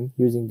compare them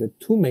using the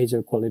two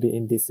major quality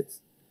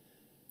indices.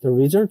 The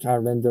results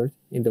are rendered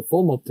in the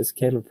form of the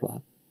scatter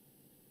plot.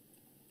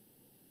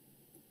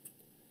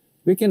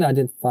 We can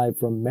identify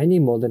from many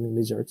modeling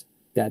results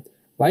that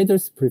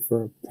riders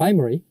prefer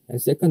primary and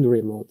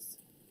secondary roads.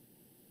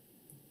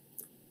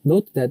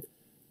 Note that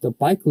the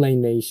bike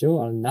lane ratio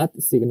are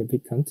not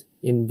significant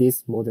in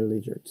this model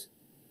result.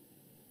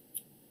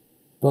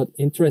 But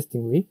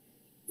interestingly,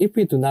 if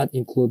we do not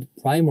include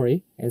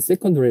primary and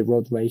secondary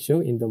road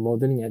ratio in the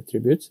modeling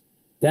attributes,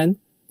 then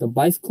the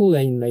bicycle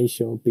lane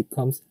ratio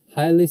becomes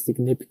highly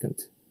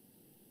significant.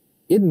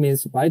 It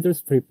means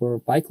riders prefer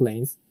bike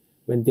lanes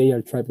when they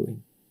are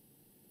traveling.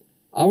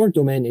 Our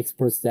domain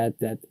experts said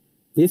that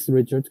this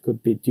result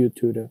could be due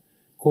to the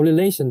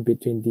correlation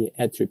between the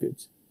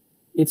attributes.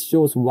 It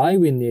shows why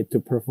we need to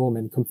perform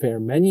and compare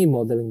many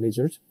modeling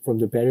results from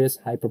the various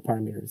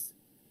hyperparameters.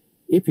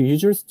 If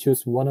users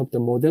choose one of the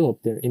model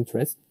of their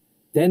interest,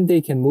 then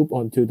they can move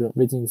on to the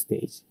reasoning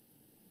stage.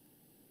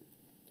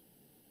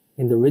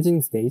 In the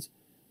reasoning stage,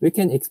 we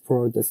can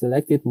explore the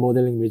selected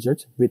modeling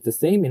result with the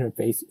same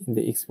interface in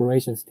the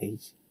exploration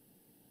stage.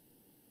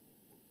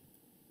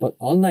 But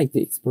unlike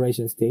the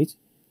exploration stage,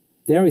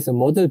 there is a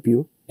model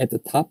view at the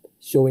top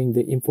showing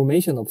the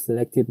information of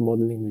selected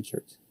modeling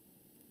results.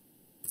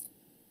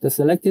 The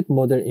selected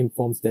model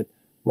informs that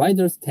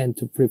riders tend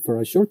to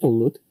prefer a shorter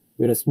route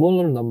with a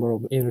smaller number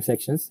of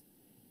intersections,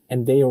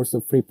 and they also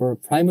prefer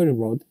primary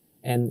road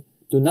and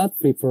do not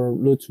prefer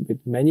routes with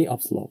many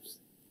upslopes.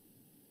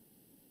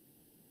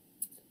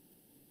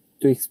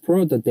 To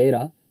explore the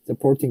data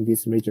supporting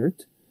this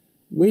result,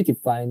 we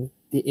define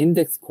the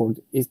index called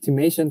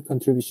estimation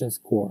contribution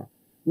score,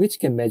 which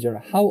can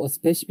measure how a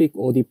specific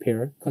OD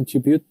pair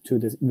contribute to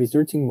the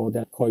resulting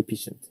model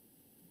coefficient.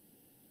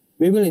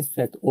 We will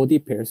inspect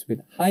OD pairs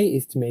with high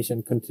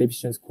estimation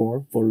contribution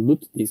score for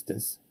route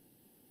distance.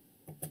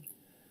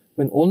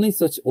 When only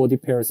such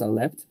OD pairs are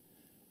left,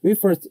 we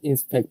first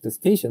inspect the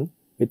station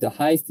with the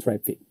highest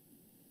traffic.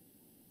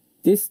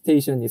 This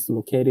station is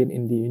located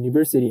in the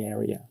university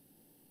area.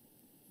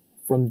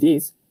 From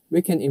this,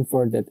 we can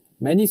infer that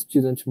many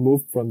students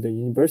move from the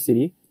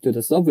university to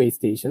the subway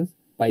stations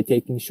by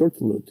taking short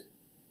route.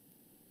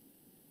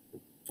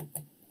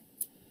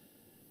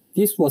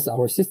 This was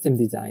our system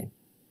design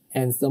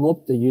and some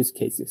of the use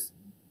cases.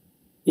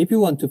 If you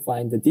want to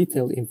find the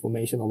detailed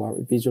information of our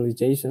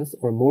visualizations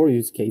or more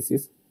use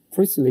cases,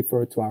 please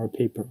refer to our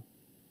paper.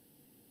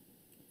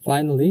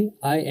 Finally,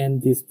 I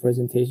end this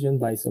presentation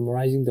by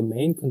summarizing the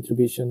main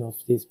contribution of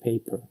this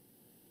paper.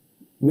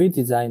 We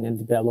designed and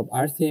developed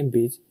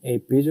RCM-VIS,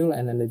 a visual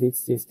analytics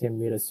system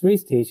with a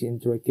 3-stage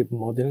interactive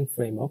modeling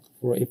framework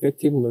for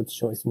effective route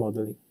choice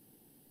modeling.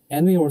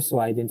 And we also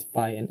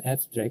identify and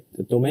abstract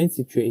the domain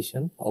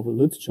situation of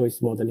route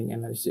choice modeling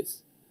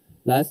analysis.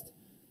 Last,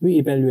 we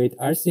evaluate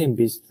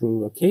RCM-VIS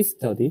through a case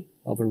study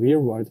of a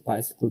real-world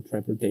bicycle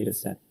travel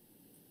dataset.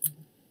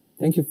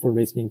 Thank you for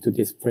listening to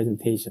this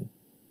presentation.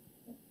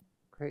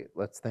 Great,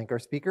 let's thank our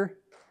speaker.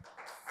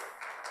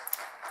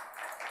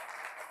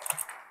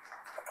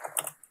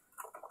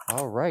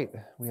 All right,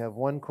 we have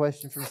one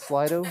question from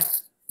Slido,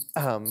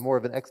 more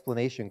of an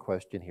explanation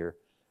question here.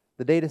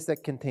 The data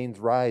set contains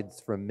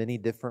rides from many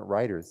different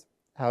riders.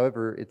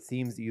 However, it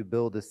seems that you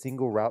build a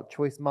single route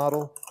choice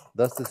model,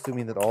 thus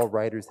assuming that all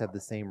riders have the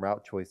same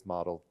route choice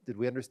model. Did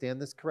we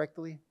understand this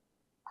correctly?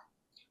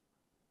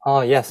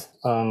 Yes.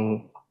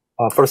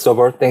 First of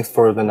all, thanks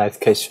for the nice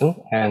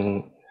question.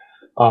 And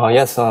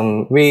yes,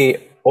 we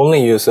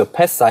only use a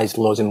path size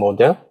logic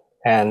model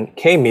and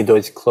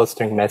K-medoid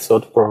clustering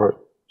method for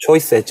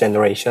choice set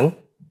generation.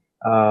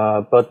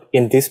 But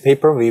in this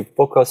paper, we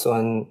focus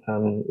on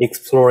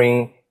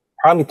exploring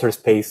parameter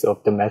space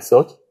of the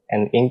method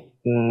and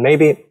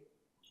maybe,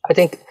 I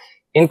think,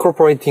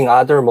 incorporating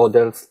other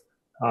models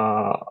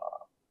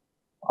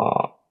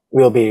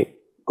will be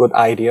good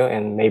idea,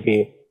 and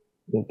maybe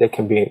there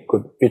can be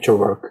good future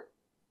work.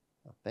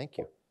 Thank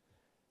you.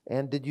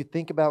 And did you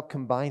think about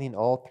combining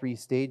all 3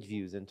 stage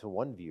views into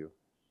one view?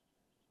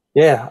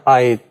 Yeah,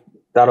 I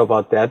thought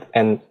about that.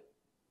 And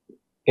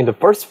in the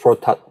first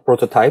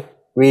prototype,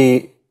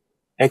 we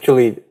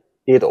actually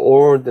did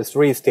all the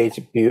 3-stage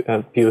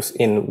views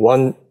in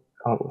one,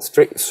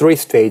 3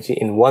 stage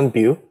in one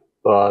view,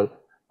 but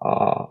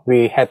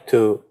we have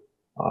to,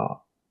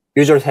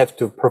 users have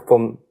to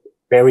perform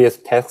various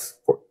tasks,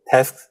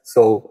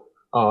 so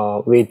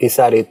we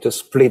decided to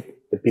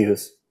split the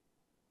views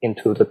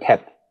into the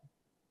tab.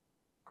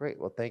 Great,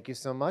 well, thank you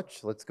so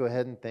much. Let's go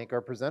ahead and thank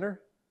our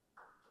presenter.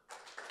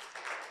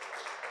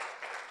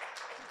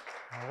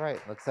 All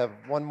right, let's have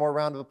one more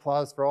round of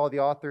applause for all the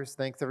authors.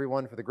 Thanks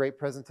everyone for the great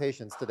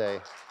presentations today.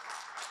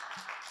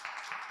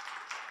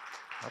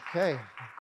 Okay.